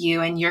for you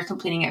and you're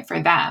completing it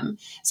for them.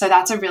 So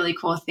that's a really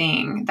cool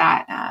thing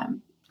that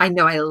I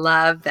know. I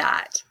love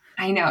that.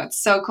 I know, it's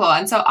so cool.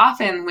 And so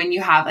often when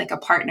you have like a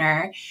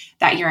partner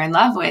that you're in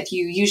love with,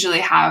 you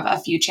usually have a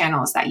few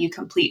channels that you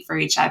complete for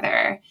each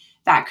other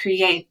that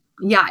create.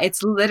 Yeah,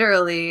 it's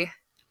literally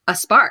a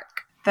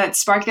spark. That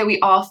spark that we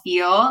all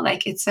feel,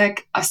 like it's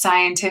like a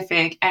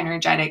scientific,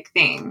 energetic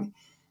thing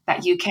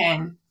that you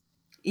can.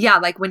 Yeah,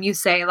 like when you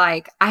say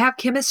like, I have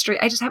chemistry,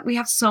 we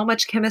have so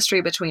much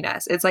chemistry between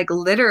us. It's like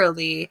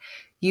literally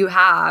you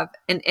have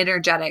an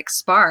energetic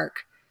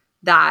spark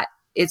that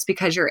it's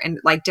because you're in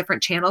like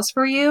different channels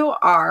for you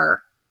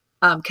are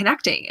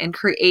connecting and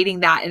creating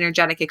that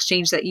energetic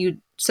exchange that you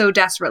so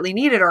desperately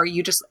needed, or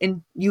you just,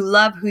 you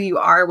love who you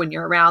are when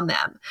you're around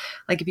them.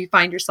 Like if you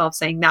find yourself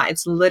saying that,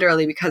 it's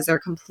literally because they're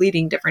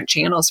completing different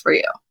channels for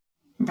you.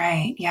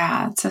 Right.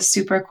 Yeah. It's a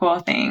super cool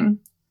thing.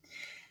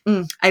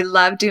 I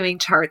love doing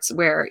charts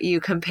where you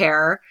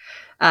compare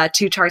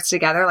two charts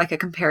together, like a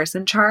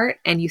comparison chart,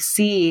 and you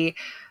see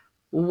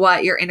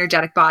what your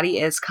energetic body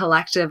is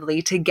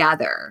collectively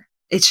together.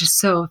 It's just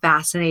so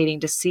fascinating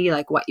to see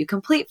like what you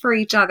complete for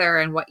each other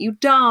and what you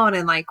don't,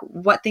 and like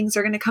what things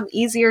are going to come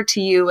easier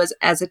to you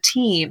as a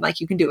team.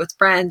 Like you can do it with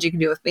friends, you can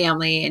do it with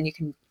family, and you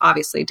can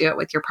obviously do it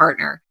with your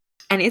partner.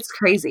 And it's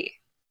crazy.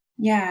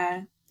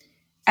 Yeah.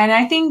 And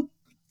I think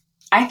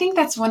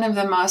that's one of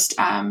the most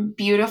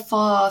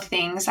beautiful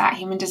things that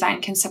human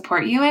design can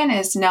support you in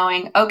is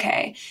knowing,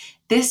 okay,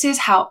 this is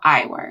how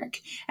I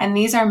work. And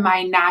these are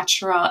my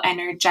natural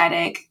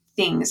energetic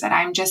things that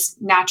I'm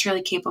just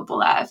naturally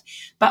capable of.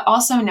 But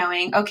also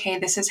knowing, okay,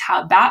 this is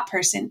how that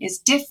person is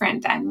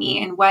different than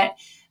me and what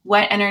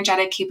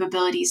energetic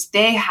capabilities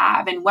they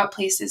have and what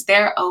places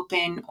they're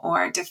open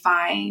or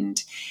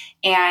defined.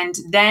 And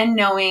then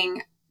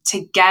knowing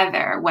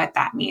together what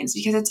that means,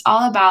 because it's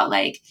all about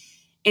like,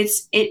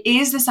 it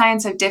is the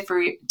science of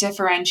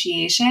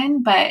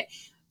differentiation, but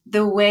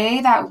the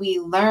way that we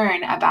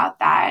learn about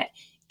that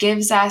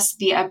gives us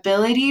the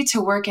ability to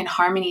work in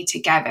harmony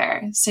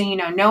together. So,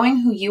 knowing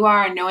who you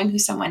are and knowing who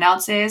someone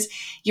else is,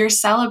 you're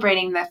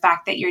celebrating the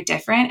fact that you're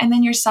different. And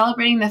then you're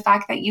celebrating the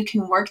fact that you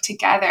can work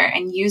together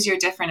and use your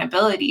different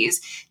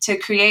abilities to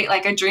create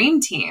like a dream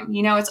team.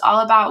 It's all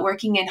about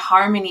working in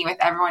harmony with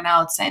everyone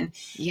else. And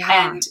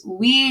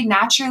we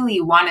naturally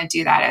want to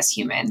do that as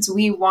humans.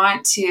 We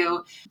want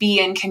to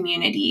be in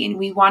community and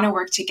we want to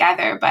work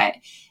together, but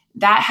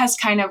that has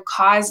kind of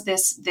caused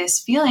this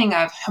feeling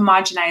of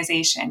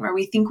homogenization where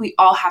we think we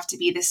all have to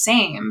be the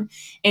same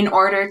in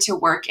order to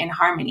work in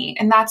harmony.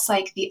 And that's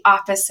like the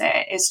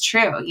opposite is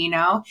true.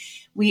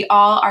 We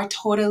all are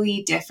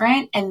totally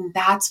different, and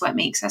that's what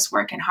makes us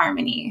work in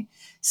harmony.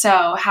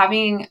 So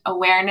having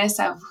awareness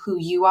of who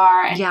you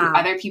are and who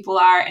other people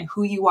are and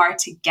who you are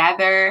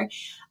together,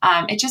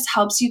 it just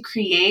helps you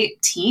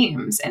create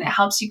teams and it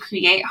helps you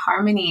create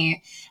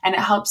harmony and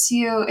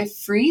it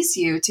frees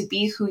you to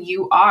be who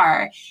you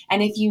are.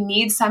 And if you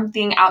need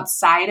something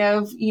outside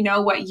of,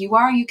 what you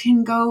are, you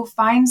can go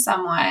find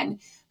someone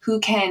who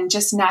can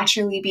just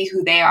naturally be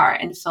who they are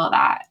and fill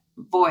that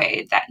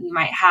void that you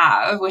might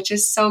have, which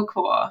is so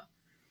cool.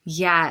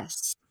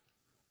 Yes.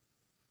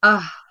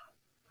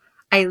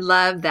 I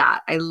love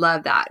that. I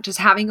love that. Just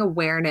having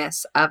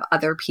awareness of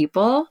other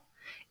people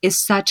is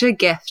such a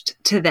gift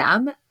to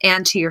them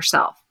and to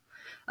yourself.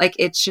 Like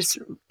it just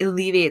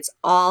alleviates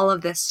all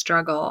of this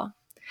struggle.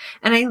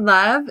 And I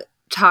love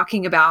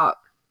talking about,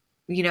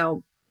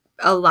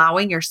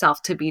 allowing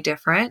yourself to be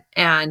different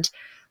and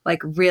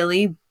like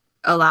really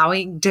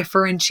allowing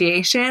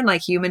differentiation,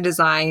 like human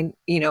design,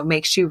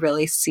 makes you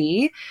really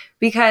see.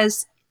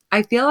 Because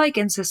I feel like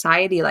in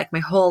society, like my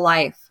whole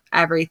life,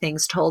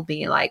 everything's told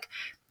me like,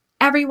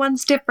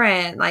 everyone's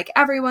different, like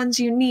everyone's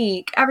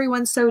unique,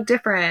 everyone's so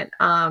different.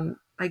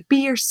 Like be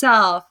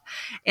yourself.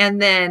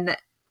 And then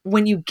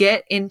when you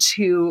get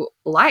into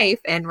life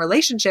and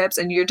relationships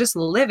and you're just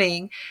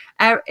living,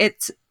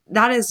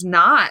 that is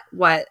not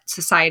what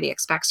society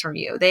expects from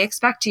you. They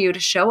expect you to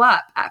show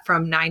up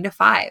from 9 to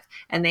 5,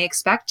 and they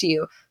expect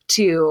you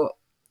to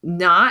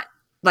not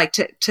like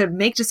to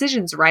make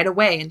decisions right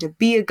away and to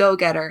be a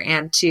go-getter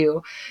and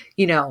to,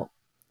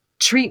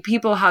 treat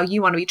people how you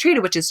want to be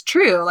treated, which is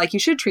true. Like, you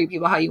should treat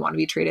people how you want to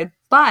be treated,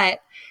 but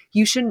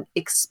you shouldn't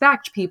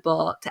expect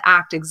people to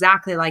act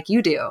exactly like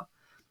you do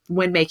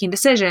when making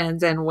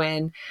decisions and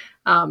when,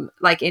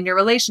 like in your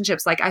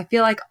relationships. Like, I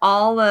feel like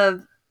all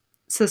of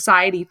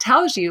society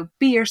tells you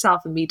be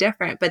yourself and be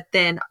different, but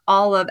then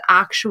all of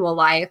actual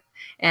life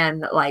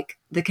and like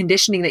the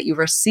conditioning that you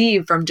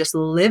receive from just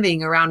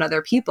living around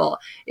other people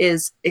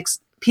is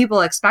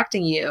people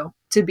expecting you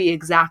to be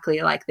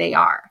exactly like they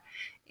are,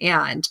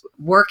 and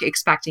work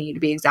expecting you to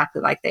be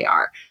exactly like they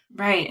are.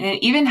 Right. And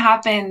it even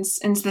happens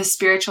in the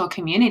spiritual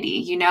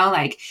community,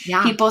 like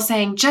people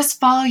saying, just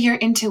follow your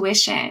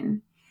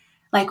intuition.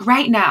 Like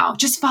right now,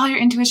 just follow your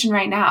intuition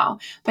right now.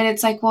 But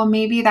it's like, well,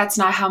 maybe that's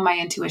not how my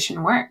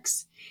intuition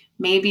works.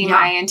 Maybe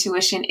my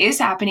intuition is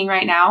happening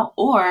right now,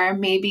 or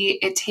maybe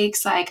it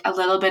takes like a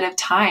little bit of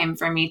time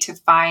for me to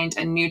find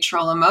a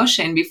neutral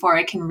emotion before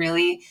I can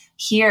really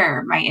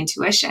hear my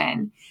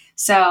intuition.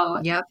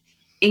 So,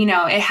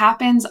 it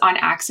happens on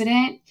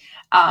accident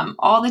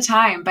all the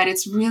time, but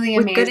it's really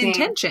amazing. With good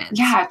intentions.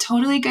 Yeah,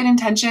 totally good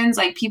intentions.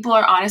 Like, people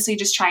are honestly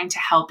just trying to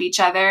help each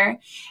other.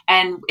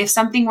 And if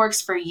something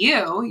works for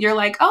you, you're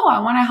like, oh, I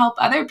want to help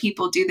other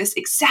people do this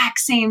exact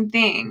same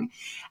thing.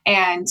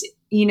 And,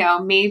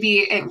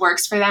 maybe it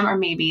works for them or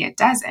maybe it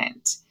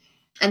doesn't.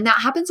 And that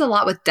happens a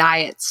lot with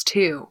diets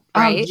too,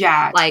 right? Oh,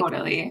 yeah, like,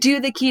 totally. Do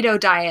the keto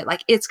diet.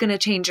 Like, it's going to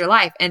change your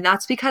life. And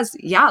that's because,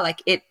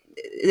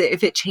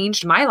 if it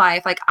changed my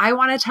life, like, I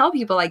want to tell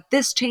people like,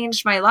 this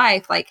changed my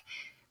life. Like,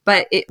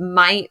 but it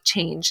might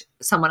change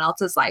someone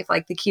else's life.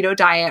 Like, the keto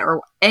diet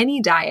or any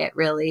diet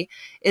really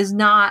is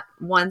not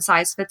one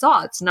size fits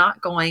all. It's not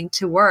going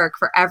to work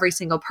for every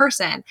single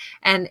person.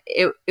 And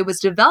it was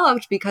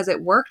developed because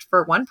it worked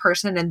for one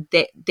person and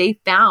they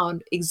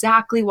found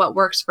exactly what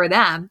works for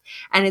them.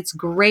 And it's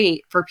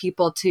great for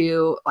people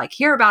to like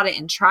hear about it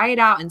and try it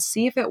out and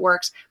see if it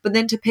works, but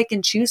then to pick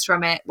and choose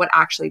from it what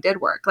actually did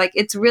work. Like,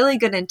 it's really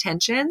good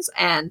intentions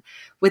and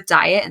with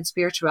diet and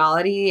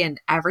spirituality and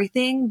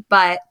everything,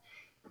 but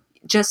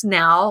just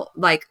now,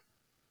 like,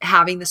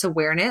 having this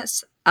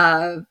awareness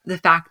of the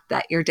fact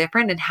that you're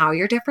different and how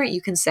you're different,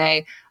 you can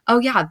say, oh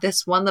yeah,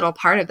 this one little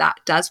part of that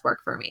does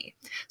work for me.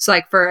 So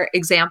like, for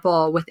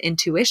example, with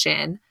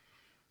intuition,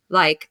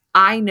 like,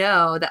 I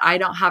know that I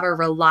don't have a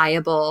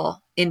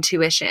reliable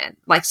intuition.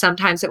 Like,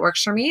 sometimes it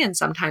works for me and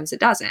sometimes it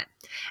doesn't.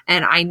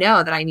 And I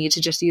know that I need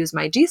to just use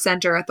my G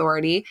center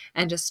authority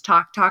and just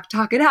talk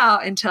it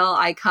out until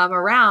I come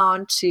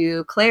around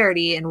to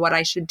clarity in what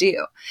I should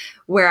do.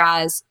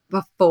 Whereas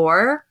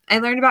before I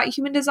learned about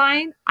human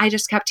design, I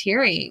just kept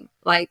hearing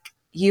like,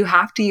 you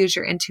have to use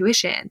your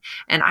intuition.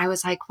 And I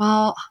was like,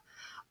 well,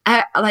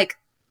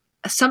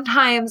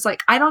 sometimes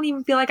like, I don't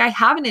even feel like I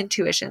have an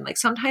intuition. Like,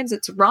 sometimes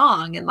it's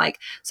wrong. And like,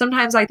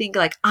 sometimes I think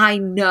like, I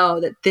know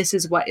that this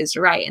is what is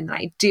right. And then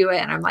I do it.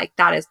 And I'm like,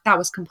 that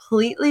was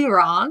completely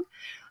wrong.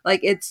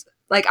 Like, it's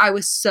like, I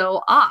was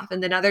so off.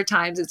 And then other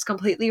times it's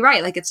completely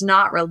right. Like, it's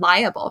not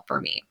reliable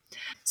for me.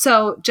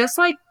 So just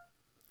like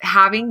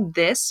having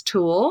this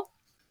tool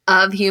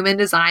of human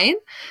design,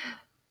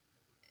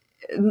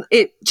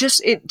 it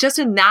just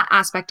in that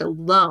aspect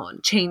alone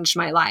changed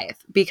my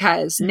life,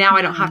 because now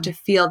I don't have to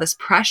feel this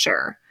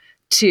pressure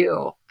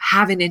to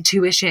have an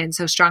intuition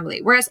so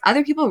strongly, whereas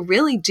other people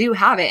really do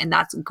have it, and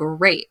that's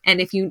great.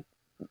 And if you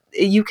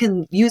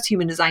can use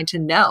human design to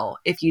know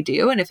if you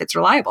do and if it's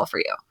reliable for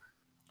you.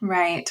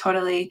 Right,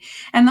 totally.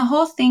 And the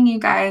whole thing, you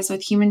guys,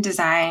 with human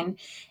design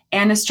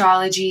and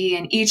astrology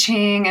and I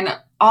Ching and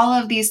all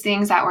of these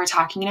things that we're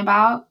talking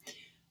about,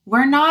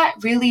 we're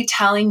not really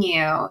telling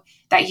you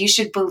that you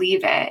should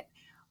believe it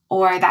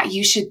or that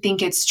you should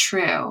think it's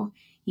true.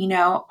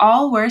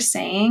 All we're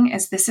saying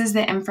is this is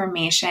the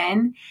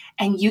information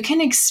and you can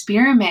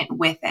experiment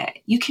with it.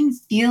 You can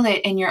feel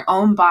it in your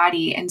own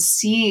body and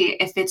see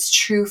if it's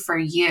true for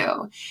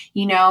you.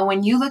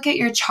 When you look at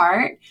your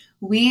chart,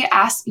 we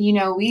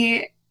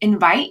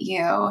invite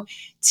you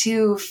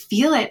to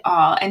feel it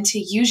all and to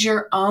use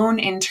your own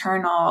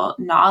internal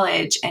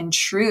knowledge and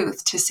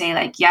truth to say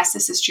like, yes,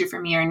 this is true for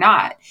me or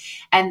not.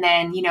 And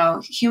then,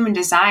 human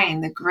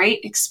design, the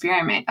great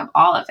experiment of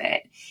all of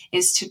it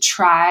is to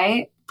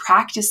try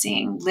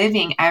practicing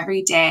living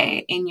every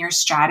day in your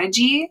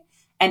strategy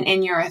and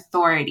in your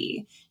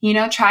authority.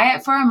 Try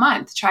it for a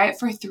month, try it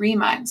for 3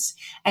 months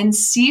and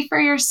see for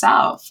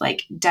yourself,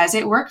 like, does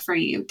it work for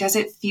you? Does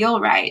it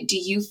feel right? Do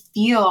you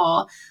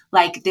feel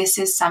like this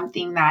is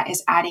something that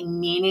is adding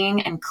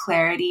meaning and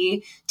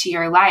clarity to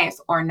your life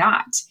or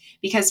not?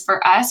 Because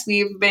for us,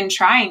 we've been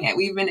trying it.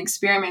 We've been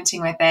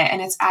experimenting with it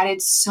and it's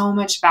added so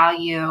much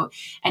value.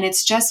 And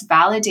it's just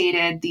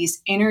validated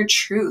these inner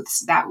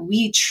truths that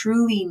we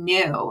truly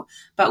knew,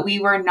 but we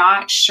were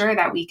not sure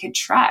that we could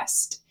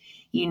trust,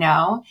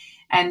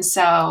 And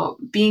so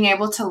being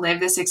able to live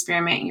this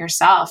experiment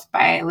yourself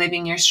by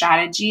living your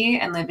strategy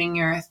and living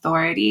your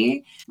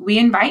authority, we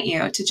invite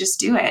you to just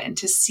do it and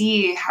to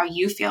see how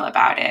you feel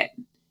about it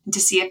and to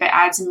see if it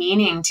adds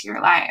meaning to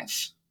your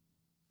life.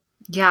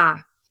 Yeah.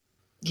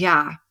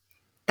 Yeah.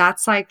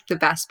 That's like the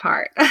best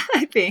part,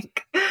 I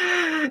think,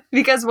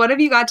 because what have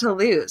you got to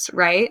lose,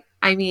 right?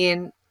 I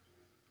mean,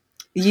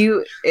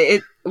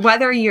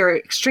 whether you're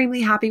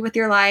extremely happy with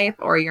your life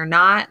or you're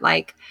not,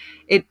 like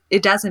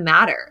it doesn't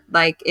matter.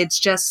 Like it's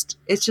just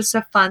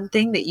a fun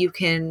thing that you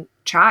can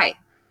try.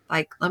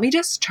 Like, let me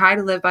just try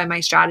to live by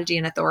my strategy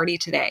and authority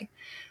today.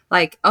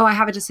 Like, oh, I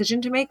have a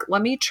decision to make.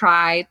 Let me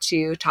try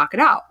to talk it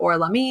out, or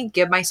let me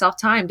give myself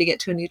time to get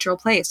to a neutral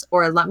place,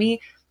 or let me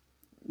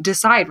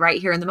decide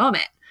right here in the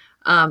moment.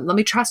 Let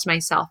me trust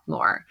myself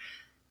more.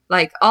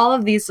 Like all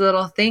of these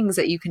little things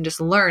that you can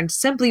just learn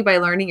simply by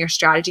learning your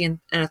strategy and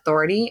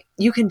authority,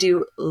 you can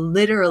do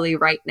literally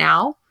right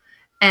now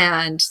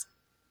and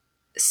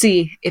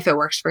see if it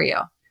works for you.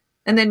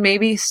 And then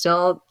maybe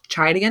still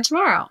try it again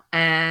tomorrow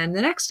and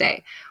the next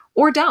day,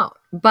 or don't.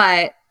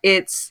 But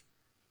it's,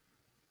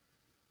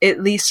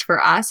 at least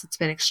for us, it's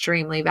been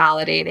extremely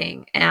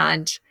validating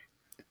and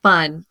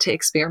fun to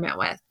experiment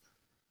with.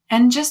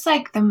 And just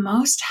like the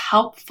most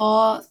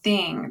helpful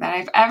thing that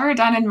I've ever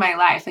done in my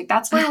life. Like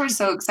that's why we're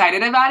so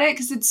excited about it,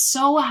 because it's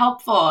so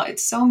helpful.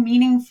 It's so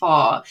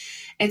meaningful.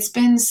 It's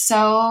been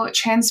so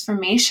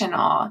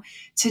transformational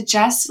to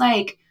just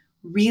like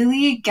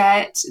really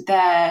get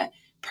the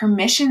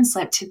permission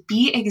slip to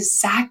be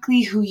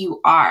exactly who you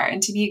are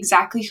and to be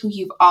exactly who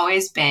you've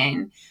always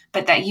been,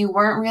 but that you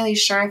weren't really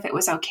sure if it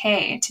was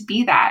okay to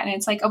be that. And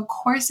it's like, of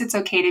course it's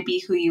okay to be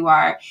who you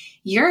are.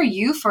 You're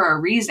you for a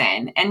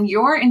reason. And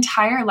your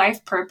entire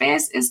life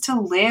purpose is to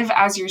live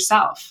as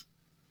yourself.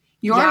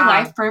 Your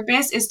life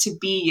purpose is to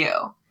be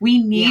you.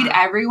 We need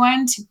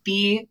everyone to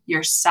be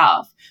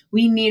yourself.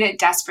 We need it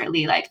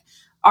desperately. Like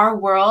our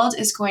world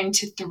is going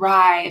to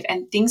thrive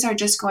and things are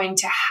just going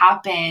to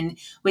happen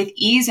with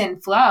ease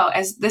and flow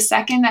as the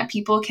second that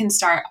people can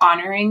start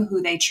honoring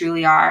who they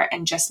truly are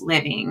and just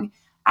living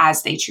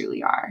as they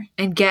truly are.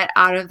 And get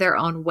out of their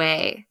own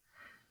way.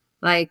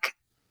 Like,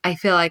 I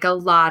feel like a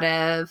lot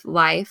of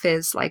life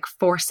is like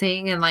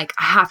forcing and like,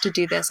 I have to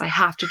do this, I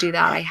have to do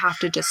that, I have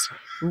to just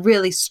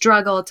really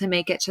struggle to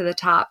make it to the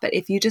top. But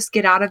if you just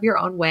get out of your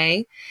own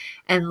way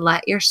and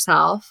let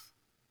yourself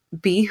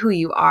be who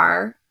you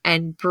are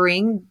and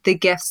bring the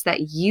gifts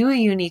that you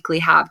uniquely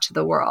have to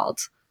the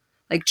world,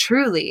 like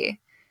truly,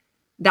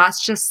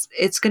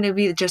 it's going to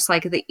be just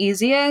like the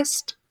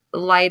easiest,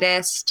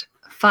 lightest,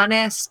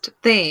 funnest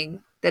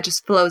thing that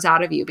just flows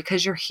out of you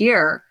because you're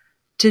here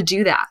to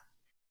do that.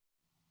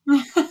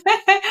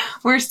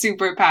 We're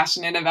super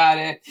passionate about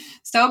it.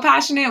 So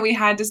passionate, we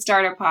had to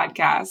start a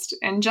podcast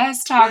and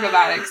just talk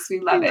about it because we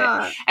love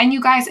it. And you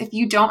guys, if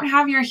you don't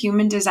have your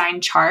human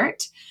design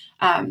chart,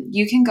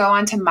 you can go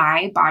onto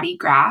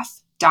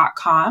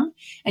mybodygraph.com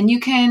and you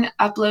can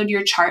upload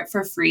your chart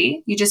for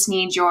free. You just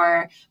need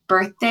your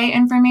birthday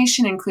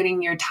information,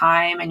 including your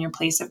time and your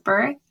place of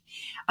birth.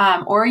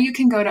 Or you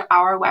can go to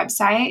our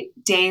website,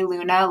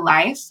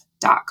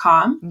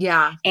 daylunalife.com.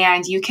 Yeah.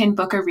 And you can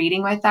book a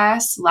reading with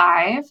us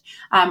live,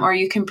 or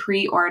you can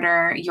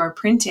pre-order your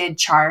printed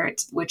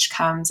chart, which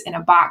comes in a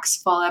box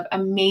full of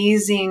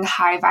amazing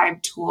high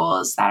vibe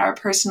tools that are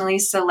personally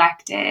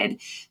selected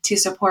to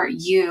support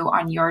you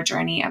on your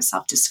journey of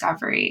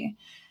self-discovery.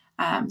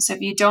 So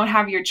if you don't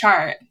have your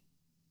chart,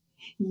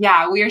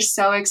 we are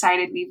so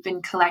excited. We've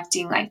been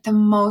collecting like the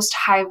most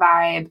high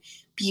vibe,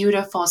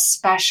 beautiful,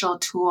 special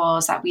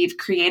tools that we've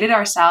created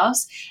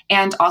ourselves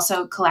and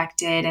also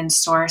collected and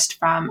sourced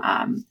from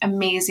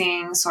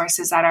amazing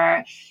sources that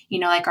are,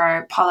 like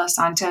our Palo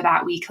Santo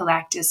that we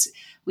collect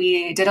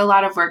we did a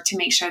lot of work to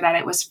make sure that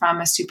it was from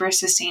a super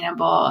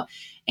sustainable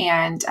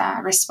and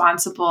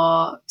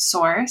responsible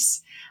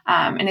source.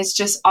 And it's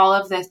just all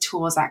of the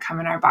tools that come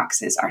in our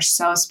boxes are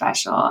so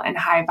special and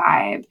high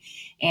vibe.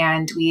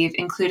 And we've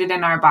included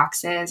in our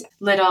boxes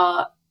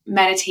little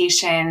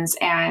meditations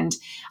and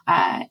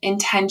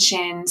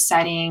intention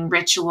setting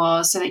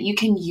rituals so that you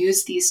can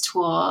use these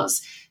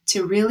tools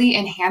to really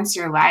enhance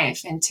your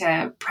life and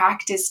to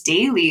practice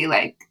daily,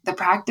 like the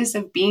practice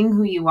of being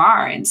who you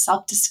are and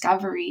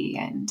self-discovery.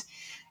 And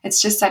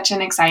it's just such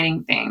an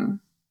exciting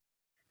thing.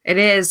 It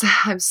is.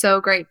 I'm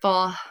so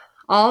grateful.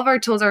 All of our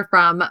tools are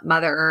from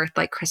Mother Earth,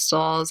 like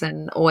crystals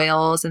and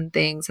oils and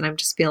things. And I'm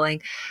just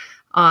feeling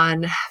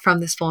from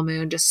this full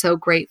moon, just so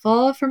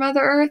grateful for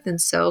Mother Earth and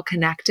so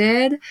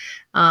connected,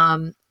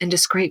 and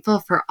just grateful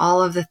for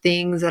all of the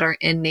things that are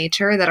in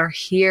nature that are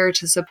here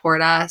to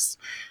support us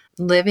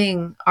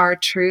living our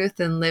truth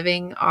and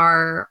living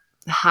our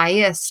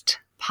highest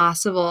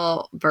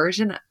possible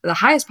version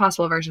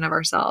of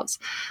ourselves.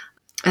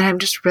 And I'm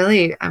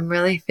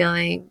really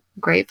feeling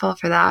grateful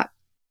for that.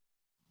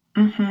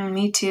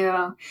 Me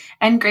too.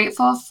 And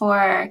grateful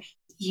for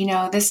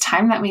this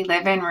time that we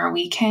live in where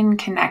we can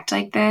connect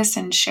like this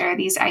and share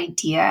these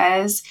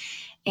ideas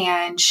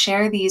and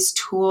share these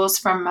tools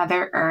from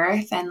Mother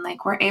Earth. And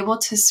like we're able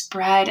to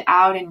spread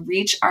out and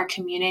reach our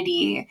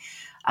community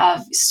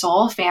of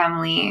soul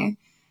family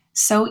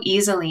so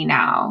easily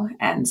now.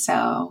 And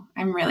so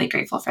I'm really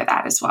grateful for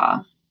that as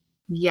well.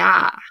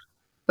 Yeah.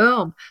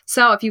 Boom.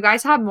 So if you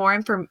guys have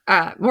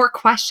more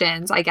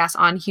questions, I guess,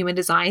 on human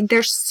design,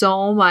 there's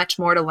so much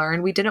more to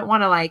learn. We didn't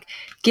want to like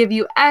give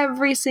you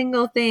every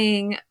single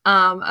thing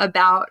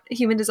about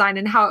human design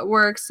and how it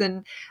works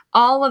and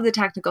all of the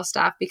technical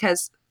stuff,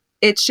 because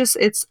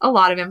it's a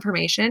lot of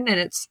information, and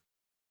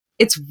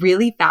it's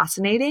really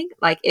fascinating.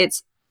 Like,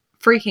 it's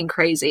freaking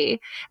crazy,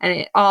 and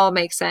it all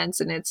makes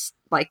sense, and it's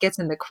like gets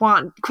into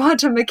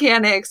quantum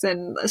mechanics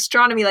and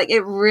astronomy. Like,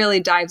 it really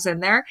dives in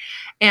there.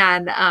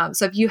 And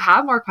so if you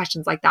have more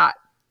questions like that,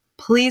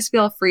 please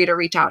feel free to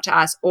reach out to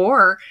us,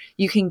 or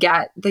you can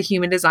get the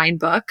human design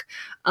book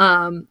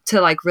to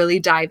like really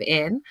dive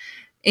in.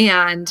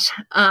 And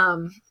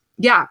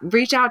yeah,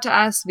 reach out to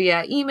us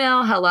via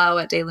email,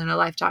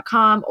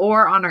 hello@daylunalife.com,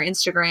 or on our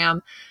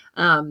Instagram,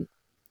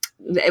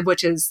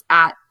 which is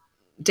at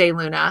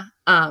dayluna.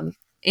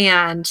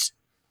 And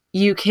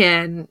you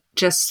can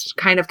just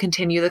kind of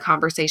continue the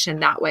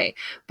conversation that way.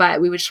 But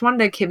we just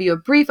wanted to give you a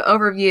brief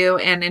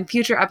overview. And in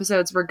future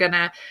episodes, we're going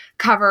to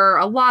cover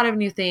a lot of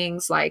new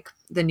things like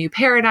the new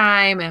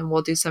paradigm, and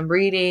we'll do some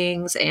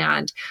readings,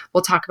 and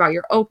we'll talk about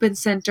your open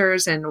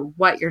centers and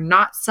what your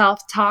not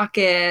self-talk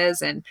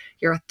is, and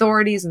your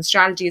authorities and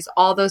strategies,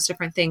 all those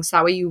different things. So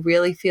that way you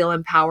really feel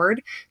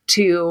empowered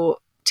to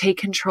take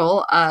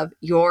control of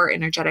your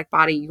energetic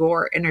body,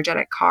 your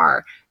energetic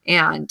car,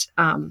 and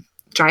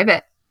drive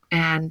it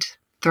and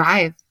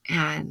thrive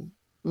and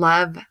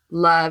love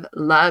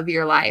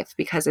your life,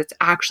 because it's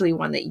actually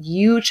one that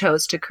you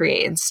chose to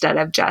create instead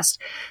of just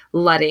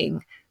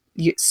letting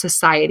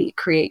society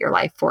create your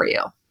life for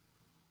you.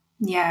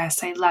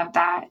 Yes, I love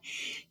that.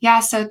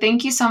 Yeah, so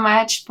thank you so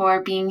much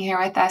for being here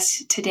with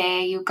us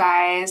today, you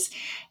guys.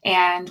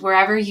 And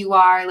wherever you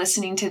are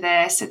listening to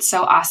this, it's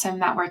so awesome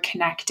that we're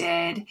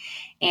connected.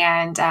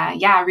 And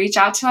yeah, reach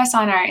out to us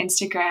on our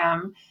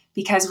Instagram,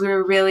 because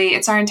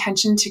it's our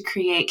intention to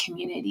create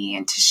community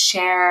and to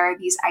share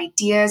these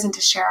ideas and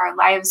to share our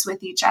lives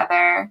with each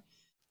other.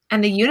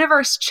 And the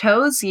universe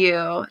chose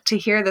you to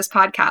hear this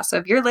podcast. So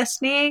if you're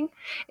listening,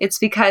 it's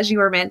because you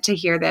were meant to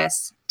hear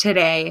this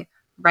today,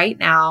 right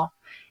now.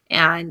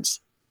 And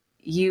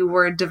you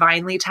were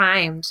divinely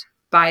timed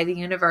by the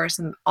universe,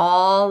 and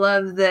all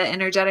of the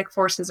energetic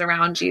forces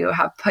around you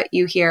have put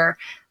you here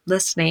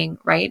listening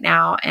right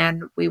now.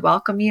 And we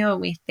welcome you,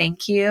 and we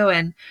thank you.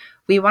 And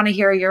we want to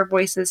hear your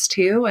voices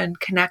too, and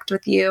connect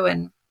with you,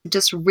 and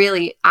just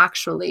really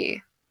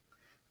actually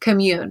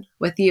commune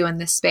with you in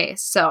this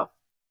space. So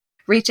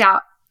reach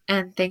out,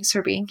 and thanks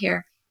for being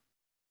here.